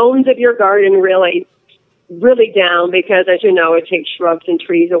get the bones of your garden really, really down, because as you know, it takes shrubs and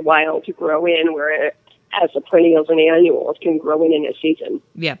trees a while to grow in, whereas the perennials and annuals can grow in a season.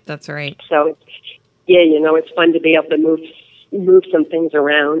 Yeah, that's right. So, it's fun to be able to move some things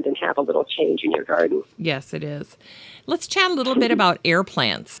around and have a little change in your garden. Yes, it is. Let's chat a little bit about air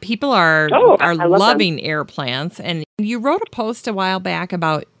plants. People are loving air plants, and you wrote a post a while back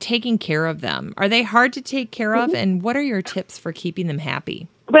about taking care of them. Are they hard to take care of, and what are your tips for keeping them happy?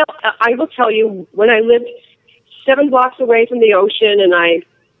 Well, I will tell you, when I lived 7 blocks away from the ocean, and I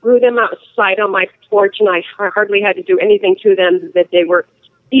grew them outside on my porch, and I hardly had to do anything to them, that they were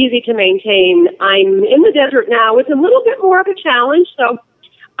easy to maintain. I'm in the desert now. It's a little bit more of a challenge, so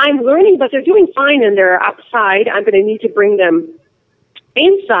I'm learning, but they're doing fine, and they're outside. I'm going to need to bring them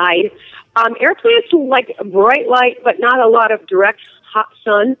inside. Air plants like bright light, but not a lot of direct hot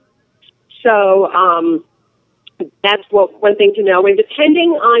sun. So that's one thing to know. And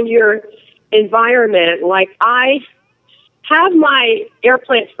depending on your environment, like I have my air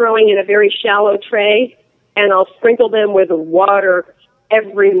plants growing in a very shallow tray, and I'll sprinkle them with water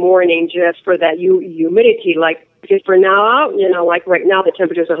every morning just for that humidity. Like, because for now, like right now, the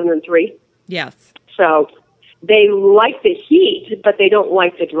temperature is 103. Yes. So they like the heat, but they don't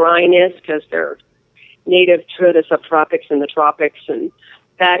like the dryness, because native to the subtropics and the tropics and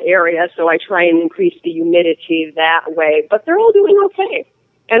that area, so I try and increase the humidity that way. But they're all doing okay.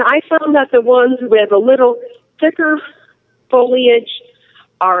 And I found that the ones with a little thicker foliage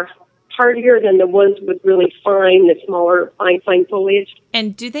are hardier than the ones with really fine, the smaller, fine foliage.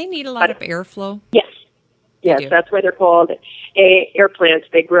 And do they need a lot of airflow? Yes. Yes, that's why they're called air plants.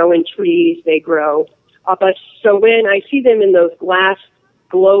 They grow in trees. They grow up. So when I see them in those glass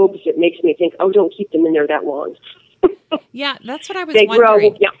globes, it makes me think, oh, don't keep them in there that long. Yeah, that's what I was they wondering.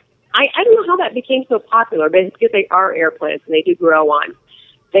 Grow, yeah. I don't know how that became so popular, but it's because they are air plants and they do grow on.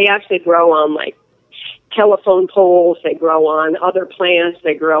 They actually grow on, like, telephone poles. They grow on other plants.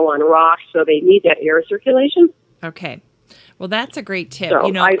 They grow on rocks, so they need that air circulation. Okay. Well, that's a great tip. So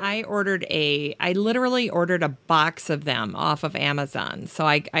I literally ordered a box of them off of Amazon. So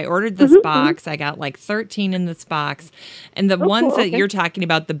I ordered this box. I got like 13 in this box. And the ones that you're talking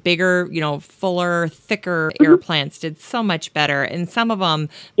about, the bigger, fuller, thicker air plants did so much better. And some of them,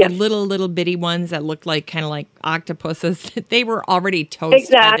 the little bitty ones that looked like kind of like octopuses, they were already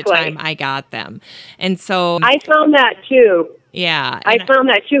toast by the time I got them. And so I found that too. Yeah. I found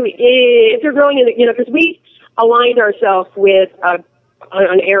that too. If they're growing in, because we aligned ourselves with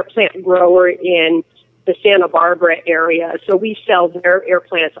an air plant grower in the Santa Barbara area. So we sell their air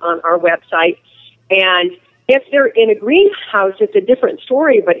plants on our website. And if they're in a greenhouse, it's a different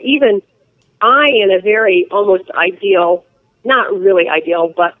story. But even I, in a very almost ideal, not really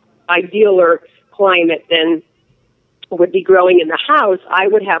ideal, but idealer climate than would be growing in the house, I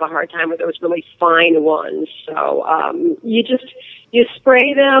would have a hard time with those really fine ones. So you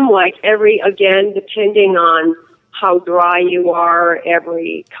spray them depending on how dry you are,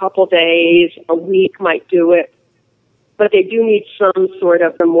 every couple days, a week might do it. But they do need some sort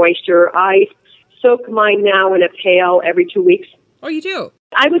of moisture. I soak mine now in a pail every 2 weeks. Oh, you do?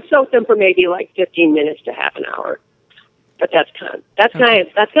 I would soak them for maybe like 15 minutes to half an hour. But that's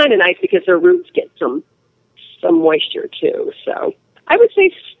kind of nice because their roots get some moisture too. So I would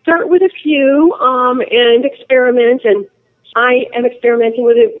say start with a few and experiment. And I am experimenting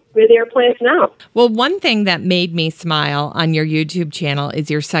with air plants now. Well, one thing that made me smile on your YouTube channel is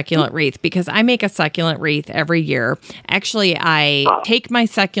your succulent wreath, because I make a succulent wreath every year. Actually, I take my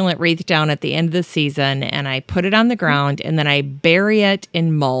succulent wreath down at the end of the season and I put it on the ground and then I bury it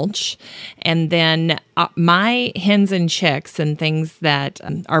in mulch. And then my hens and chicks and things that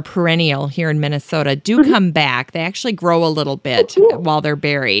are perennial here in Minnesota do come back. They actually grow a little bit while they're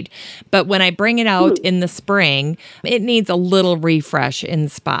buried. But when I bring it out in the spring, it needs a little refresh in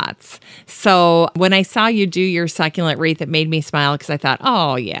spots. So when I saw you do your succulent wreath, it made me smile because I thought,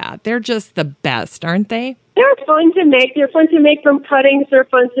 oh yeah, they're just the best, aren't they? They're fun to make. They're fun to make from cuttings. They're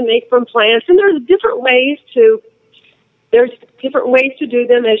fun to make from plants. And there's different ways to do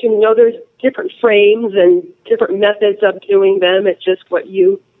them. As you know, there's different frames and different methods of doing them. It's just what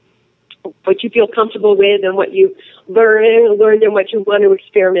you feel comfortable with and what you learn and what you want to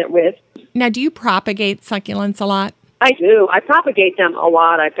experiment with. Now, do you propagate succulents a lot? I do. I propagate them a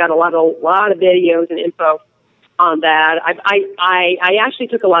lot. I've got a lot of videos and info on that. I actually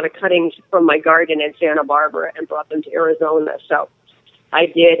took a lot of cuttings from my garden in Santa Barbara and brought them to Arizona. So I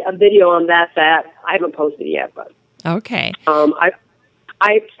did a video on that I haven't posted yet, but okay.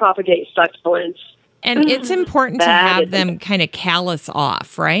 I propagate succulents. And it's important to have them kind of callus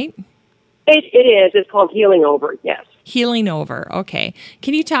off, right? It is. It's called healing over, yes. Healing over. Okay.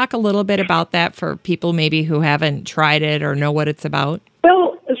 Can you talk a little bit about that for people maybe who haven't tried it or know what it's about?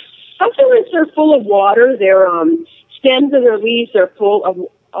 Well, succulents are full of water. Their stems and their leaves are full of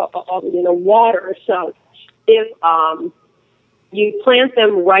water. So if you plant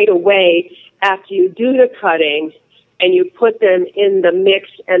them right away after you do the cutting and you put them in the mix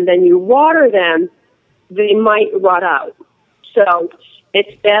and then you water them, they might rot out. So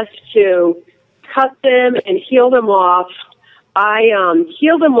it's best to cut them and heal them off. I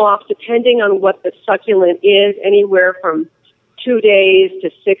heal them off depending on what the succulent is, anywhere from 2 days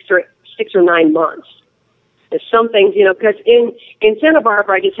to 6 or 9 months. There's some things, because in Santa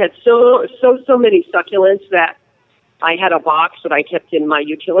Barbara, I just had so many succulents that I had a box that I kept in my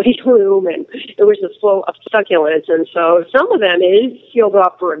utility room, and it was just full of succulents. And so some of them is healed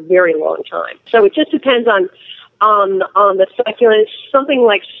off for a very long time. So it just depends on the succulents. Something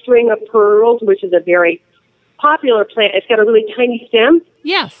like string of pearls, which is a very popular plant. It's got a really tiny stem.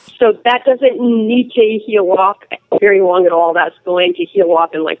 Yes. So that doesn't need to heal off very long at all. That's going to heal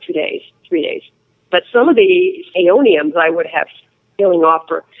off in like 2 days, 3 days. But some of the aeoniums I would have healing off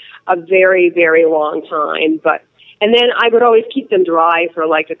for a very, very long time. And then I would always keep them dry for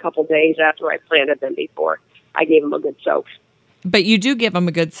like a couple days after I planted them before I gave them a good soak. But you do give them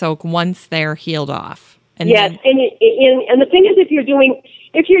a good soak once they're healed off. And yes, then, and the thing is, if you're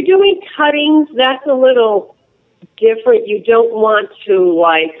doing cuttings, that's a little different. You don't want to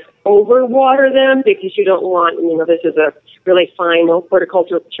like overwater them because you don't want, this is a really fine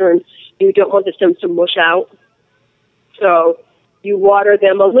horticultural term. You don't want the stems to mush out. So you water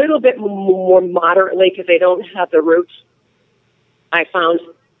them a little bit more moderately because they don't have the roots, I found.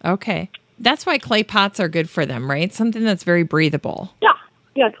 Okay. That's why clay pots are good for them, right? Something that's very breathable.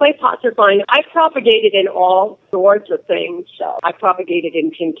 Yeah, clay pots are fine. I propagated in all sorts of things. So I propagated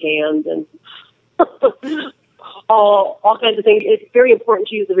in tin cans and all kinds of things. It's very important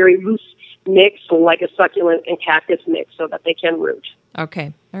to use a very loose mix, like a succulent and cactus mix, so that they can root.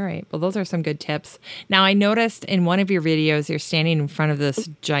 Okay. All right. Well, those are some good tips. Now, I noticed in one of your videos, you're standing in front of this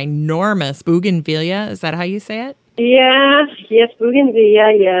ginormous bougainvillea. Is that how you say it? Yes,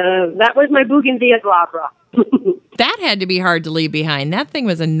 bougainvillea, yeah. That was my bougainvillea glabra. That had to be hard to leave behind. That thing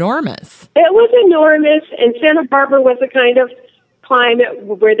was enormous. It was enormous, and Santa Barbara was the kind of climate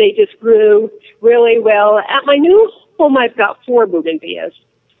where they just grew really well. At my new home, I've got 4 bougainvilleas,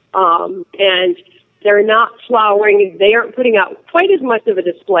 and they're not flowering. They aren't putting out quite as much of a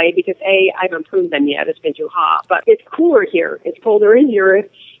display because, I haven't pruned them yet. It's been too hot. But it's cooler here. It's colder in Europe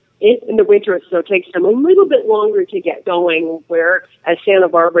in the winter, so it takes them a little bit longer to get going, whereas Santa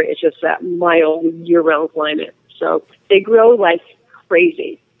Barbara is just that mild year-round climate. So they grow like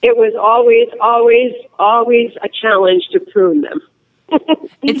crazy. It was always a challenge to prune them.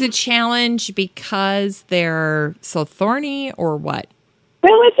 It's a challenge because they're so thorny, or what?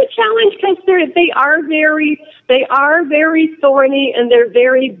 Well, it's a challenge because they are very thorny, and they're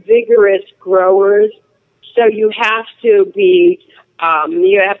very vigorous growers. So you have to be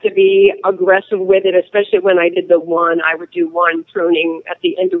aggressive with it. Especially when I did I would do one pruning at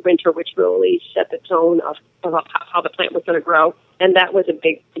the end of winter, which really set the tone of how the plant was going to grow. And that was a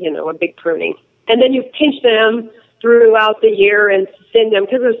big pruning. And then you pinch them throughout the year and thin them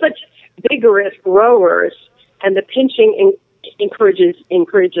because they're such vigorous growers, and the pinching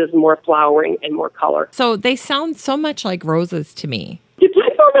encourages more flowering and more color. So they sound so much like roses to me.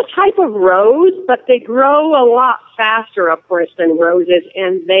 Depends on the type of rose, but they grow a lot faster, of course, than roses,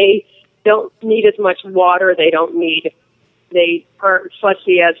 and they don't need as much water. They aren't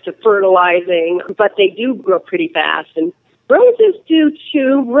fussy as to fertilizing, but they do grow pretty fast. And roses do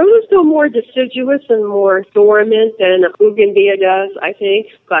too. Roses go more deciduous and more dormant than bougainvillea does, I think.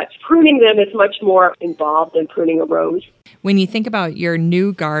 But pruning them is much more involved than pruning a rose. When you think about your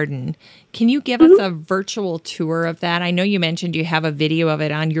new garden, can you give us a virtual tour of that? I know you mentioned you have a video of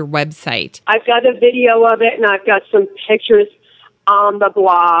it on your website. I've got a video of it, and I've got some pictures on the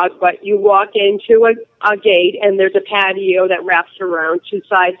blog. But you walk into a gate, and there's a patio that wraps around 2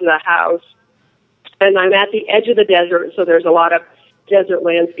 sides of the house. And I'm at the edge of the desert, so there's a lot of desert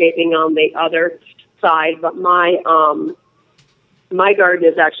landscaping on the other side. But my garden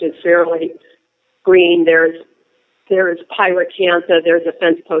is actually fairly green. There's pyracantha, there's a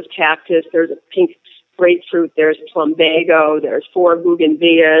fence post cactus, there's a pink grapefruit, there's plumbago, there's 4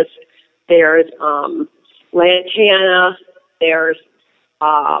 bougainvilleas, there's lantana, there's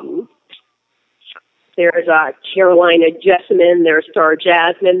a Carolina jessamine, there's star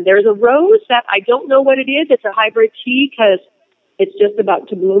jasmine, there's a rose that I don't know what it is. It's a hybrid tea because it's just about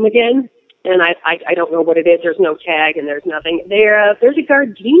to bloom again, and I don't know what it is. There's no tag and there's nothing. There's a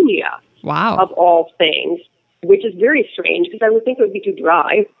gardenia, wow, of all things, which is very strange because I would think it would be too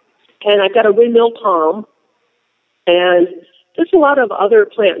dry. And I've got a windmill palm, and there's a lot of other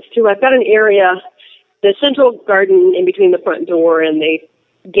plants too. I've got an area, the central garden in between the front door and the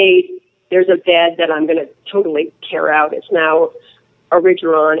gate. There's a bed that I'm going to totally tear out. It's now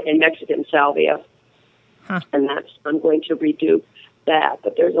Origeron and Mexican salvia, and I'm going to redo that.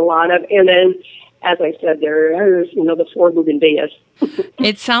 But there's a lot of, and then, as I said, there's the 4 bougainvilleas.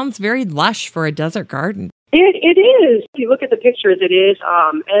 It sounds very lush for a desert garden. It is. If you look at the pictures, it is.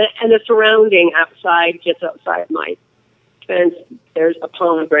 And the surrounding outside, just outside my fence, there's a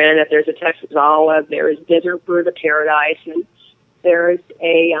pomegranate, there's a Texas olive, there's desert bird of paradise, and there's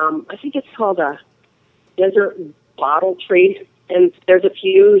a, I think it's called a desert bottle tree, and there's a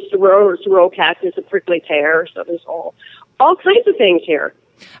few sorrel cactus, a prickly pear, so there's all kinds of things here.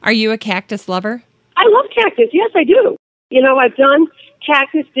 Are you a cactus lover? I love cactus. Yes, I do. I've done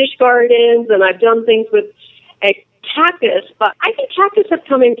cactus dish gardens, and I've done things with a cactus, but I think cactus have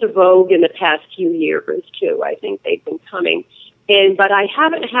come into vogue in the past few years, too. I think they've been coming in, but I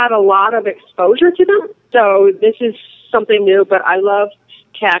haven't had a lot of exposure to them, so this is something new, but I love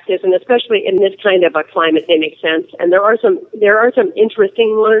cactus, and especially in this kind of a climate, they make sense. And there are some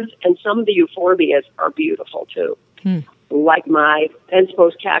interesting ones, and some of the euphorbias are beautiful, too. like my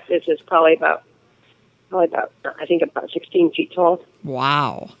Enspos cactus is probably about I think about 16 feet tall.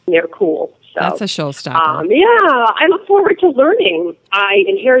 Wow. They're cool. So, that's a showstopper. Yeah, I look forward to learning. I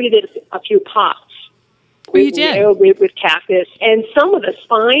inherited a few pots. Oh, you did? With cactus. And some of the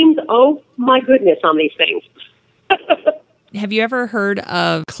spines, oh my goodness, on these things. Have you ever heard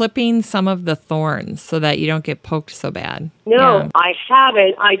of clipping some of the thorns so that you don't get poked so bad? No, Yeah. I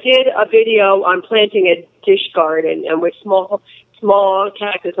haven't. I did a video on planting a dish garden, and with small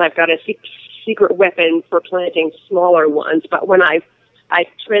cactus, I've got a secret weapon for planting smaller ones. But when I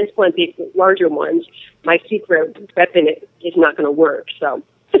transplant these larger ones, my secret weapon is not going to work. So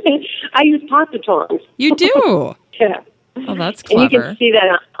I use pots and tongs. You do? Yeah. Oh, that's clever. And you can see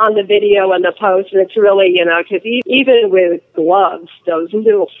that on the video and the post, and it's really, because even with gloves, those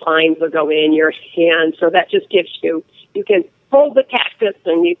little fines will go in your hand, so that just gives you can hold the cactus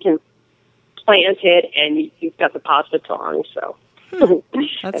and you can plant it, and you've got the pasta tongs, so.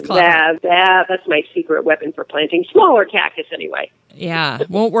 That's clever. That's my secret weapon for planting smaller cactus anyway. Yeah,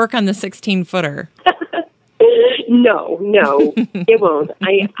 won't work on the 16-footer. No, it won't.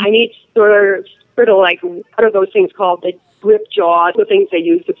 I need sort of like, what are those things called? The grip jaws, the things they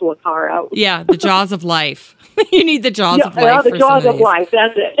use to pull a car out. Yeah, the jaws of life. You need the jaws of life. The jaws of life,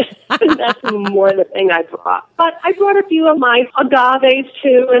 that's it. That's more the thing I brought. But I brought a few of my agaves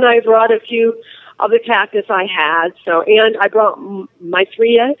too, and I brought a few of the cactus I had. So, and I brought my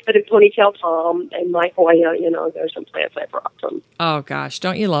 3-headed ponytail palm and my Hoya. There's some plants I brought from. Oh gosh,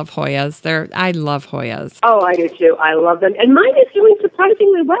 don't you love Hoyas? I love Hoyas. Oh, I do too. I love them, and mine is doing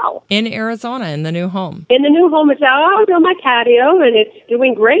surprisingly well In Arizona, in the new home. In the new home, it's out on my patio, and it's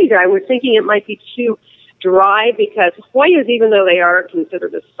doing great. I was thinking it might be too dry because Hoyas, even though they are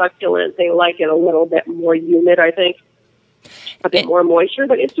considered a succulent, they like it a little bit more humid, I think. A bit more moisture,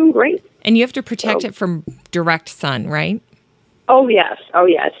 but it's doing great. And you have to protect it from direct sun, right? Oh, yes.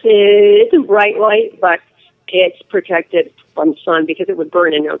 It's a bright light, but it's protected from sun because it would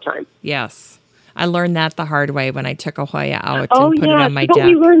burn in no time. Yes. I learned that the hard way when I took a Hoya out and put it on my deck. Don't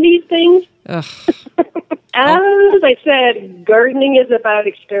we learn these things? Ugh. As I said, gardening is about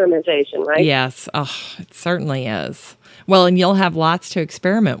experimentation, right? Yes. Oh, it certainly is. Well, and you'll have lots to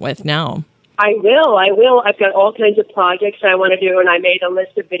experiment with now. I will. I've got all kinds of projects I want to do, and I made a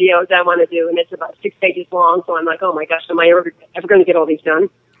list of videos I want to do, and it's about 6 pages long, so I'm like, oh my gosh, am I ever going to get all these done?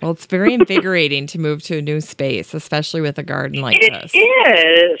 Well, it's very invigorating to move to a new space, especially with a garden like this. It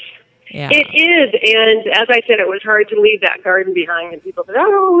is. Yeah. It is, and as I said, it was hard to leave that garden behind, and people said,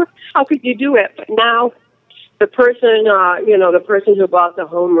 oh, how could you do it? But now the person, the person who bought the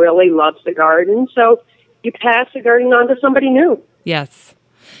home really loves the garden, so you pass the garden on to somebody new. Yes.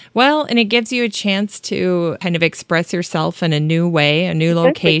 Well, and it gives you a chance to kind of express yourself in a new way, a new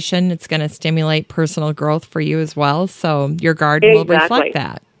location. It's going to stimulate personal growth for you as well. So your garden will reflect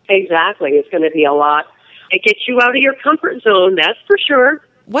that. Exactly. It's going to be a lot. It gets you out of your comfort zone, that's for sure.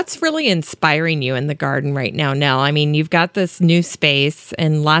 What's really inspiring you in the garden right now, Nell? I mean, you've got this new space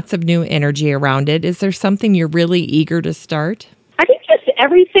and lots of new energy around it. Is there something you're really eager to start? I think just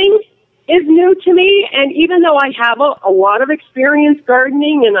everything is new to me, and even though I have a lot of experience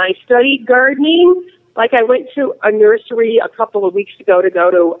gardening and I studied gardening, like I went to a nursery a couple of weeks ago to go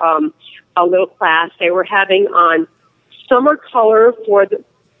to a little class they were having on summer color for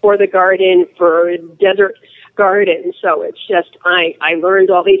the garden, for desert garden. So it's just I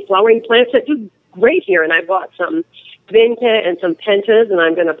learned all these flowering plants that do great here, and I bought some vinca and some pentas, and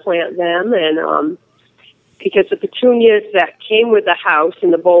I'm going to plant them, and because the petunias that came with the house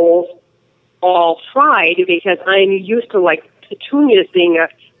in the bowls all fried, because I'm used to like petunias being a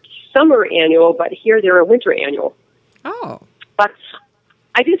summer annual, but here they're a winter annual. Oh. But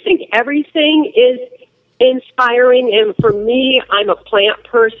I just think everything is inspiring, and for me, I'm a plant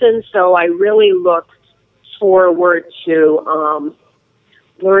person, so I really look forward to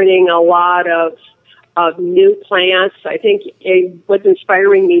learning a lot of new plants. I think what's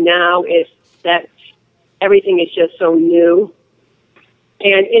inspiring me now is that everything is just so new.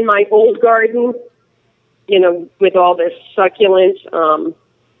 And in my old garden, with all this succulents,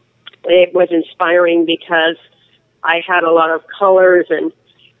 it was inspiring because I had a lot of colors and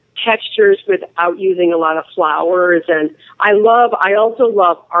textures without using a lot of flowers. And I also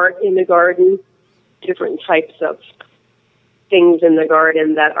love art in the garden, different types of things in the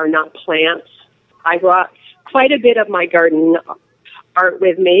garden that are not plants. I brought quite a bit of my garden art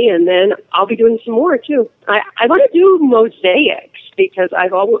with me, and then I'll be doing some more too. I want to do mosaics because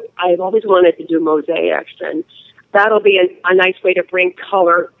I've always wanted to do mosaics, and that'll be a nice way to bring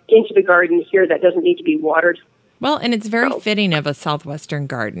color into the garden here that doesn't need to be watered. Well, and it's very fitting of a southwestern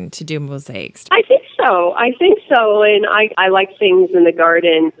garden to do mosaics. I think so. And I like things in the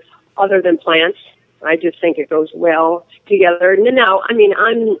garden other than plants. I just think it goes well together. Now, I mean,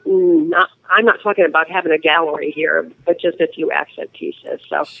 I'm not talking about having a gallery here, but just a few accent pieces.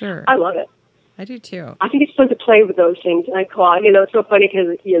 So Sure. I love it. I do too. I think it's fun to play with those things. And I call, it's so funny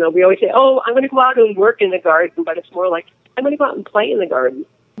because, we always say, oh, I'm going to go out and work in the garden, but it's more like, I'm going to go out and play in the garden.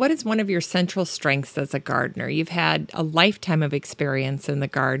 What is one of your central strengths as a gardener? You've had a lifetime of experience in the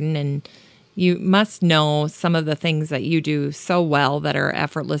garden, and you must know some of the things that you do so well that are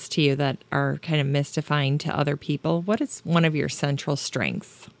effortless to you that are kind of mystifying to other people. What is one of your central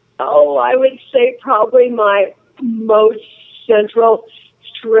strengths? Oh, I would say probably my most central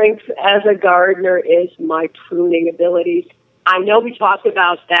strength as a gardener is my pruning abilities. I know we talked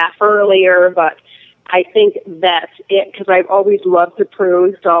about that earlier, but I think that's it because I've always loved to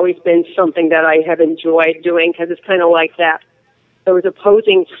prune. It's always been something that I have enjoyed doing because it's kind of like that. Those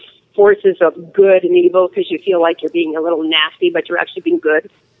opposing forces of good and evil because you feel like you're being a little nasty, but you're actually being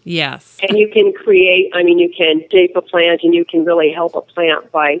good. Yes. And you can you can shape a plant and you can really help a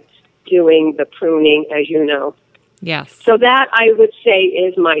plant by doing the pruning, as you know. Yes. So that, I would say,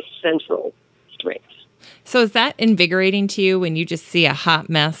 is my central strength. So is that invigorating to you when you just see a hot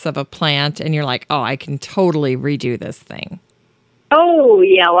mess of a plant and you're like, oh, I can totally redo this thing? Oh,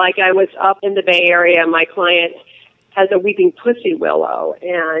 yeah. Like I was up in the Bay Area. My client has a weeping pussy willow,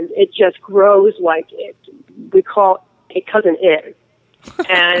 and it just grows like it. We call it cousin it.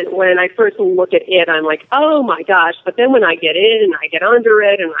 And when I first look at it, I'm like, oh, my gosh. But then when I get in and I get under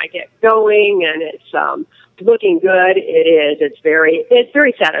it and I get going and it's looking good, it is. It's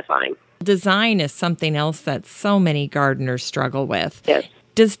very satisfying. Design is something else that so many gardeners struggle with. Yes.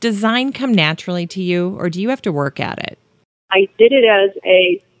 Does design come naturally to you, or do you have to work at it? I did it as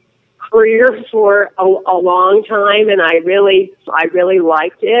a career for a long time, and I really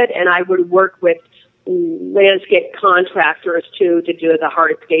liked it. And I would work with landscape contractors to do the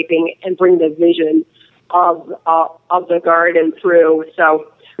hardscaping and bring the vision of the garden through.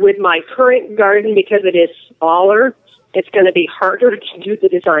 So with my current garden, because it is smaller, it's going to be harder to do the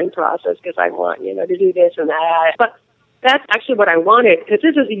design process because I want, to do this and that. But that's actually what I wanted because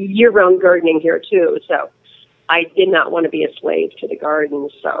this is a year-round gardening here too. So I did not want to be a slave to the garden.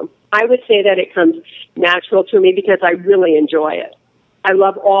 So I would say that it comes natural to me because I really enjoy it. I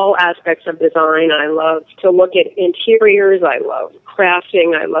love all aspects of design. I love to look at interiors. I love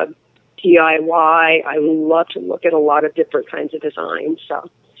crafting. I love DIY. I love to look at a lot of different kinds of designs. So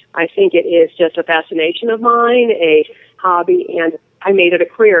I think it is just a fascination of mine, a hobby, and I made it a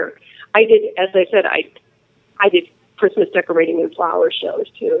career. I did, as I said, I did Christmas decorating and flower shows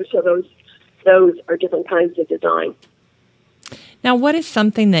too. So those are different kinds of design. Now, what is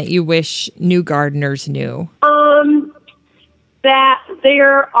something that you wish new gardeners knew? That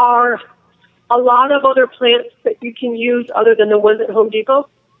there are a lot of other plants that you can use other than the ones at Home Depot.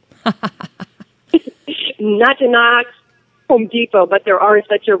 Not to knock Home Depot, but there are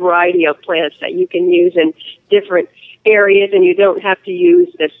such a variety of plants that you can use in different areas, and you don't have to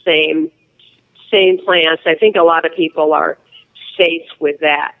use the same plants. I think a lot of people are safe with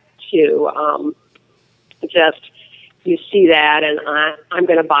that too. Just you see that, and I'm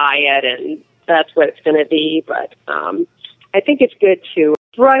going to buy it, and that's what it's going to be. But I think it's good to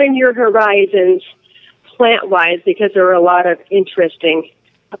broaden your horizons plant-wise because there are a lot of interesting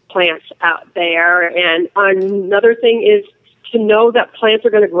plants out there. And another thing is to know that plants are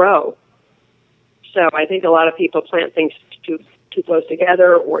going to grow. So I think a lot of people plant things too close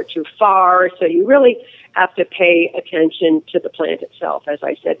together or too far. So you really have to pay attention to the plant itself, as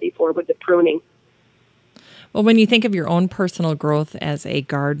I said before, with the pruning. Well, when you think of your own personal growth as a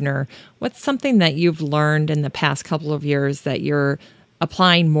gardener, what's something that you've learned in the past couple of years that you're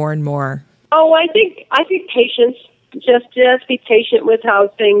applying more and more? Oh, I think patience. Just be patient with how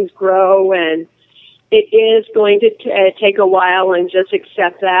things grow, and it is going to take a while, and just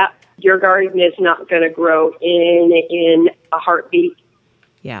accept that your garden is not going to grow in a heartbeat.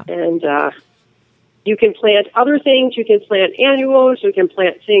 Yeah. And you can plant other things. You can plant annuals. You can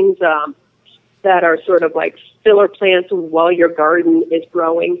plant things that are sort of like filler plants while your garden is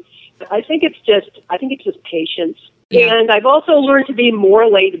growing. I think it's just patience. Yeah. And I've also learned to be more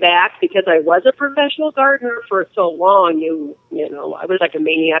laid back because I was a professional gardener for so long. You know, I was like a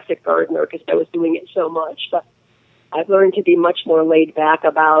maniac gardener because I was doing it so much. But I've learned to be much more laid back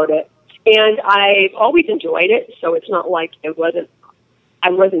about it. And I've always enjoyed it, so it's not like I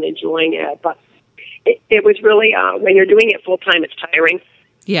wasn't enjoying it. But it was really, when you're doing it full time, it's tiring.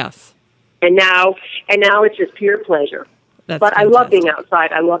 Yes. And now it's just pure pleasure. That's but fantastic. I love being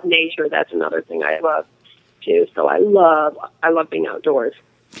outside. I love nature. That's another thing I love too. So I love being outdoors.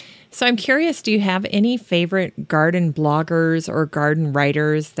 So I'm curious, do you have any favorite garden bloggers or garden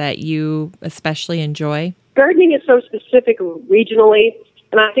writers that you especially enjoy? Gardening is so specific regionally,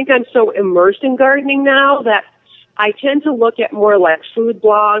 and I think I'm so immersed in gardening now that I tend to look at more like food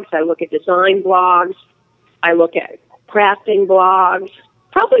blogs. I look at design blogs. I look at crafting blogs.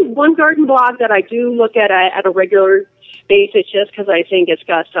 Probably one garden blog that I do look at a regular basis just because I think it's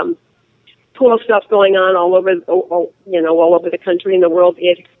got some cool stuff going on all over the country and the world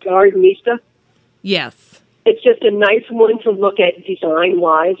is Gardenista. Yes. It's just a nice one to look at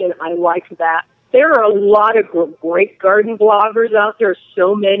design-wise, and I like that. There are a lot of great garden bloggers out there,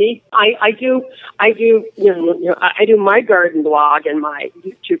 so many. I do my garden blog and my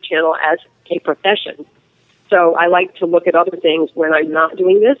YouTube channel as a profession. So I like to look at other things when I'm not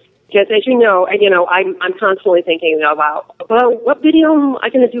doing this. Because as you know, I'm constantly thinking about, well, what video am I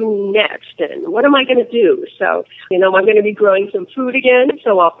going to do next, and what am I going to do? So, I'm going to be growing some food again,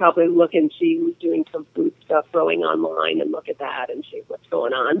 so I'll probably look and see who's doing some food stuff growing online and look at that and see what's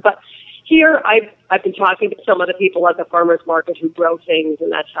going on. But here, I've been talking to some of the people at the farmers market who grow things, and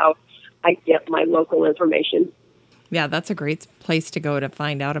that's how I get my local information. Yeah, that's a great place to go to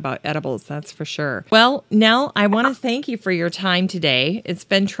find out about edibles, that's for sure. Well, Nell, I want to thank you for your time today. It's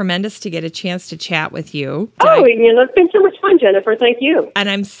been tremendous to get a chance to chat with you. It's been so much fun, Jennifer. Thank you. And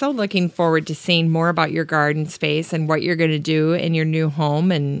I'm so looking forward to seeing more about your garden space and what you're going to do in your new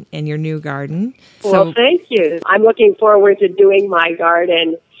home and your new garden. Well, thank you. I'm looking forward to doing my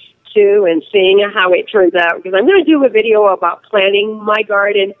garden, too, and seeing how it turns out, because I'm going to do a video about planting my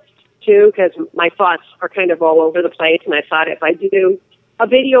garden too, because my thoughts are kind of all over the place, and I thought if I do a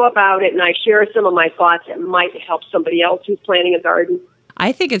video about it and I share some of my thoughts, it might help somebody else who's planting a garden.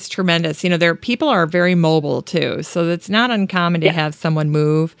 I think it's tremendous. People are very mobile too, so it's not uncommon to have someone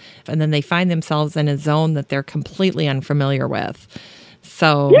move, and then they find themselves in a zone that they're completely unfamiliar with.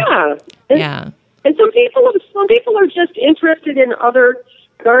 So And some people are just interested in other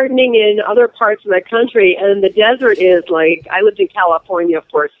gardening in other parts of the country, and the desert is like, I lived in California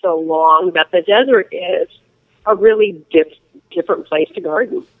for so long that the desert is a really different place to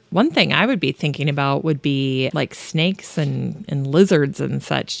garden. One thing I would be thinking about would be like snakes and lizards and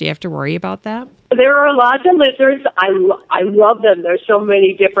such. Do you have to worry about that? There are lots of lizards. I love them. There's so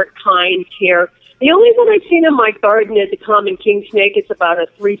many different kinds here. The only one I've seen in my garden is a common king snake. It's about a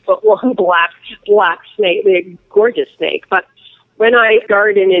 3-foot-long black snake, a gorgeous snake. But when I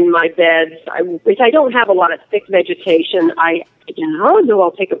garden in my beds, which I don't have a lot of thick vegetation,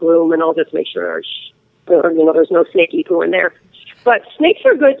 I'll take a broom and I'll just make sure there's no snaky poo in there. But snakes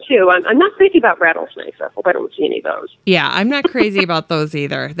are good too. I'm not crazy about rattlesnakes. I hope I don't see any of those. Yeah, I'm not crazy about those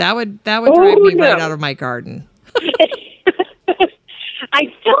either. That would drive me right out of my garden. I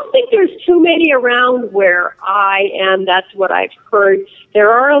don't think there's too many around where I am. That's what I've heard. There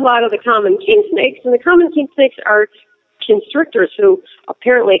are a lot of the common king snakes, and the common king snakes are constrictors who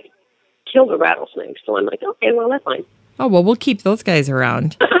apparently kill the rattlesnakes. So I'm like, okay, well, that's fine. Oh, well, we'll keep those guys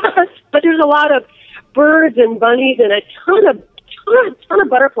around. But there's a lot of birds and bunnies and a ton of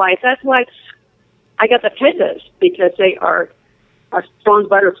butterflies. That's why I got the pentas, because they are a strong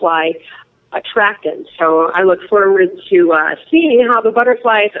butterfly attractant. So I look forward to seeing how the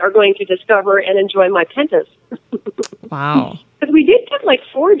butterflies are going to discover and enjoy my pentas. Wow. Because we did get like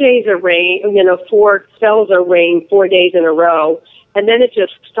 4 days of rain, 4 spells of rain 4 days in a row, and then it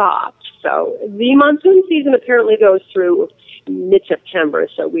just stopped. So the monsoon season apparently goes through mid-September,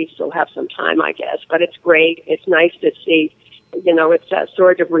 so we still have some time, I guess. But it's great. It's nice to see, it's that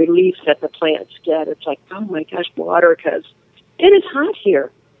sort of relief that the plants get. It's like, oh my gosh, water, because it is hot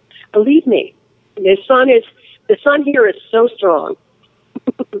here. Believe me, the sun here is so strong.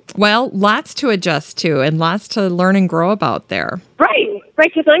 Well, lots to adjust to and lots to learn and grow about there. Right,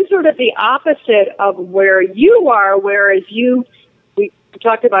 because I'm sort of the opposite of where you are, whereas we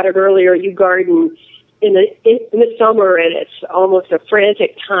talked about it earlier, you garden in the summer, and it's almost a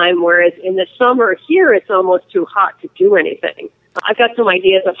frantic time, whereas in the summer here, it's almost too hot to do anything. I've got some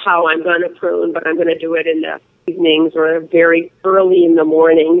ideas of how I'm going to prune, but I'm going to do it in the evenings or very early in the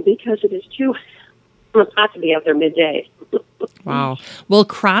morning because it is too hot to be out there midday. Wow. Well,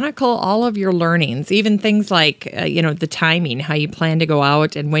 chronicle all of your learnings, even things like, the timing, how you plan to go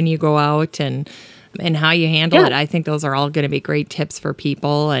out and when you go out and how you handle it. I think those are all going to be great tips for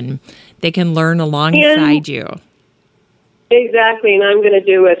people, and they can learn alongside you. Exactly, and I'm going to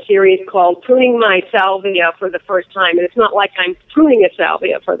do a series called Pruning My Salvia for the first time. And it's not like I'm pruning a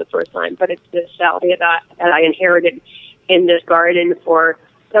salvia for the first time, but it's the salvia that I inherited in this garden for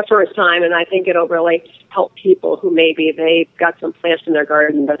the first time, and I think it'll really help people who maybe they've got some plants in their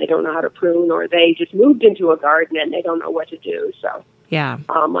garden, but they don't know how to prune, or they just moved into a garden and they don't know what to do. So Yeah.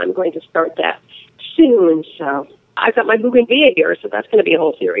 I'm going to start that soon. So I've got my bougainvillea here, so that's going to be a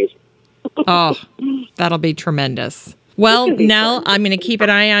whole series. Oh, that'll be tremendous. Well, Nell, I'm going to keep an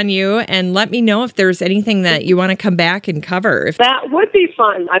eye on you and let me know if there's anything that you want to come back and cover. That would be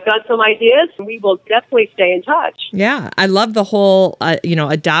fun. I've got some ideas. We will definitely stay in touch. Yeah, I love the whole,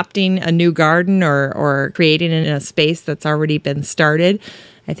 adopting a new garden or creating it in a space that's already been started.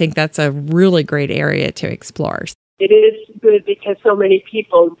 I think that's a really great area to explore. It is good because so many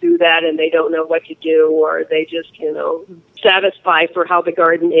people do that and they don't know what to do, or they just, satisfy for how the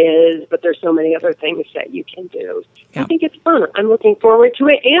garden is, but there's so many other things that you can do. Yeah. I think it's fun. I'm looking forward to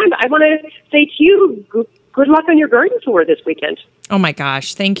it. And I want to say to you, good luck on your garden tour this weekend. Oh my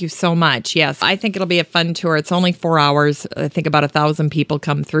gosh, thank you so much. Yes, I think it'll be a fun tour. It's only 4 hours. I think about 1,000 people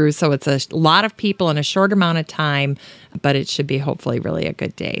come through, so it's a lot of people in a short amount of time, but it should be hopefully really a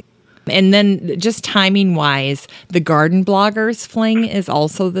good day. And then just timing-wise, the Garden Bloggers Fling is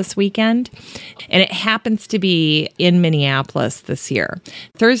also this weekend, and it happens to be in Minneapolis this year.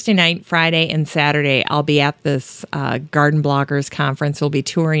 Thursday night, Friday, and Saturday, I'll be at this Garden Bloggers Conference. We'll be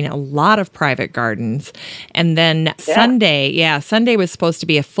touring a lot of private gardens. And then Sunday was supposed to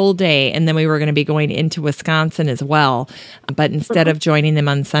be a full day, and then we were going to be going into Wisconsin as well. But instead of joining them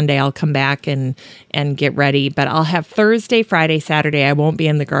on Sunday, I'll come back and get ready. But I'll have Thursday, Friday, Saturday. I won't be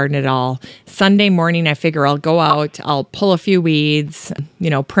in the garden at all. Sunday morning, I figure I'll go out, I'll pull a few weeds,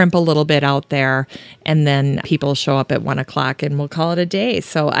 primp a little bit out there, and then people show up at 1 o'clock and we'll call it a day.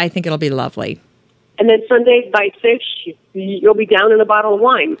 So I think it'll be lovely. And then Sunday by 6, you'll be down in a bottle of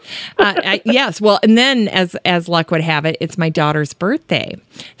wine. Yes. Well, and then as luck would have it, it's my daughter's birthday.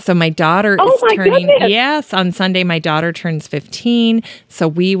 So my daughter is turning, yes, on Sunday, my daughter turns 15. So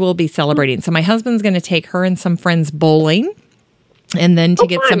we will be celebrating. So my husband's going to take her and some friends bowling. And then to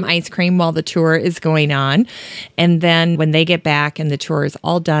get some ice cream while the tour is going on. And then when they get back and the tour is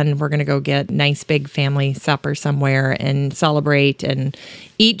all done, we're going to go get a nice big family supper somewhere and celebrate and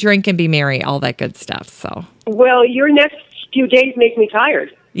eat, drink, and be merry, all that good stuff. So, well, your next few days make me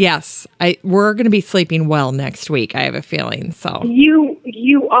tired. Yes, we're going to be sleeping well next week, I have a feeling. So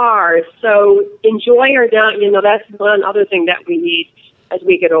you are. So enjoy our down. That's one other thing that we need. As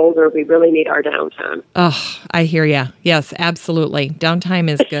we get older, we really need our downtime. Oh, I hear you. Yes, absolutely. Downtime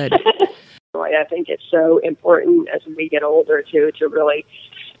is good. I think it's so important as we get older, too, to really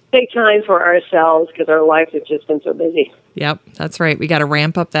take time for ourselves because our lives have just been so busy. Yep, that's right. We got to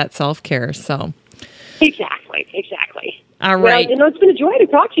ramp up that self-care. So Exactly. All right. Well, it's been a joy to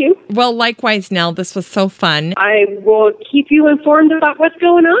talk to you. Well, likewise, Nell. This was so fun. I will keep you informed about what's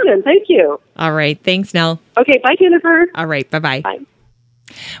going on, and thank you. All right. Thanks, Nell. Okay, bye, Jennifer. All right. Bye-bye. Bye.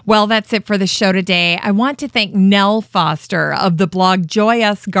 Well, that's it for the show today. I want to thank Nell Foster of the blog Joy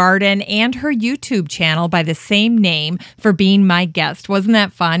Us Garden and her YouTube channel by the same name for being my guest. Wasn't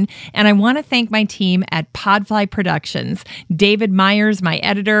that fun? And I want to thank my team at Podfly Productions, David Myers, my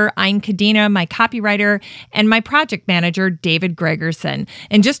editor, Ein Kadena, my copywriter, and my project manager, David Gregerson.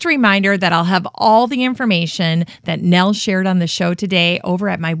 And just a reminder that I'll have all the information that Nell shared on the show today over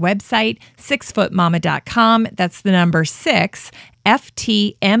at my website, 6footmama.com. That's the number 6.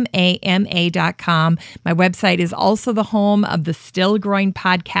 FTMAMA.com. My website is also the home of the Still Growing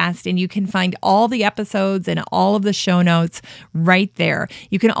podcast, and you can find all the episodes and all of the show notes right there.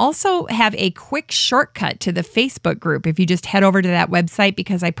 You can also have a quick shortcut to the Facebook group if you just head over to that website,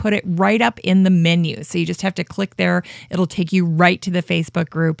 because I put it right up in the menu. So you just have to click there. It'll take you right to the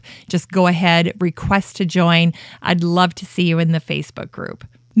Facebook group. Just go ahead, request to join. I'd love to see you in the Facebook group.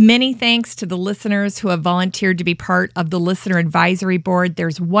 Many thanks to the listeners who have volunteered to be part of the Listener Advisory Board.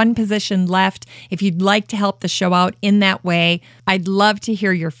 There's one position left. If you'd like to help the show out in that way, I'd love to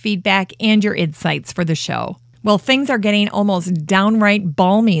hear your feedback and your insights for the show. Well, things are getting almost downright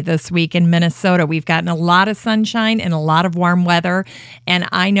balmy this week in Minnesota. We've gotten a lot of sunshine and a lot of warm weather, and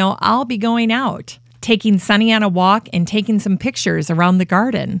I know I'll be going out, taking Sunny on a walk and taking some pictures around the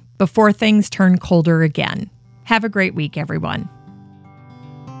garden before things turn colder again. Have a great week, everyone.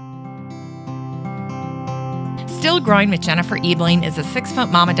 Still Growing with Jennifer Ebling is a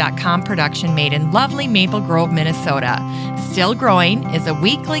 6footmama.com production made in lovely Maple Grove, Minnesota. Still Growing is a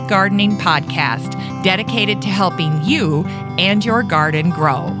weekly gardening podcast dedicated to helping you and your garden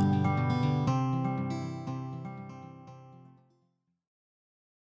grow.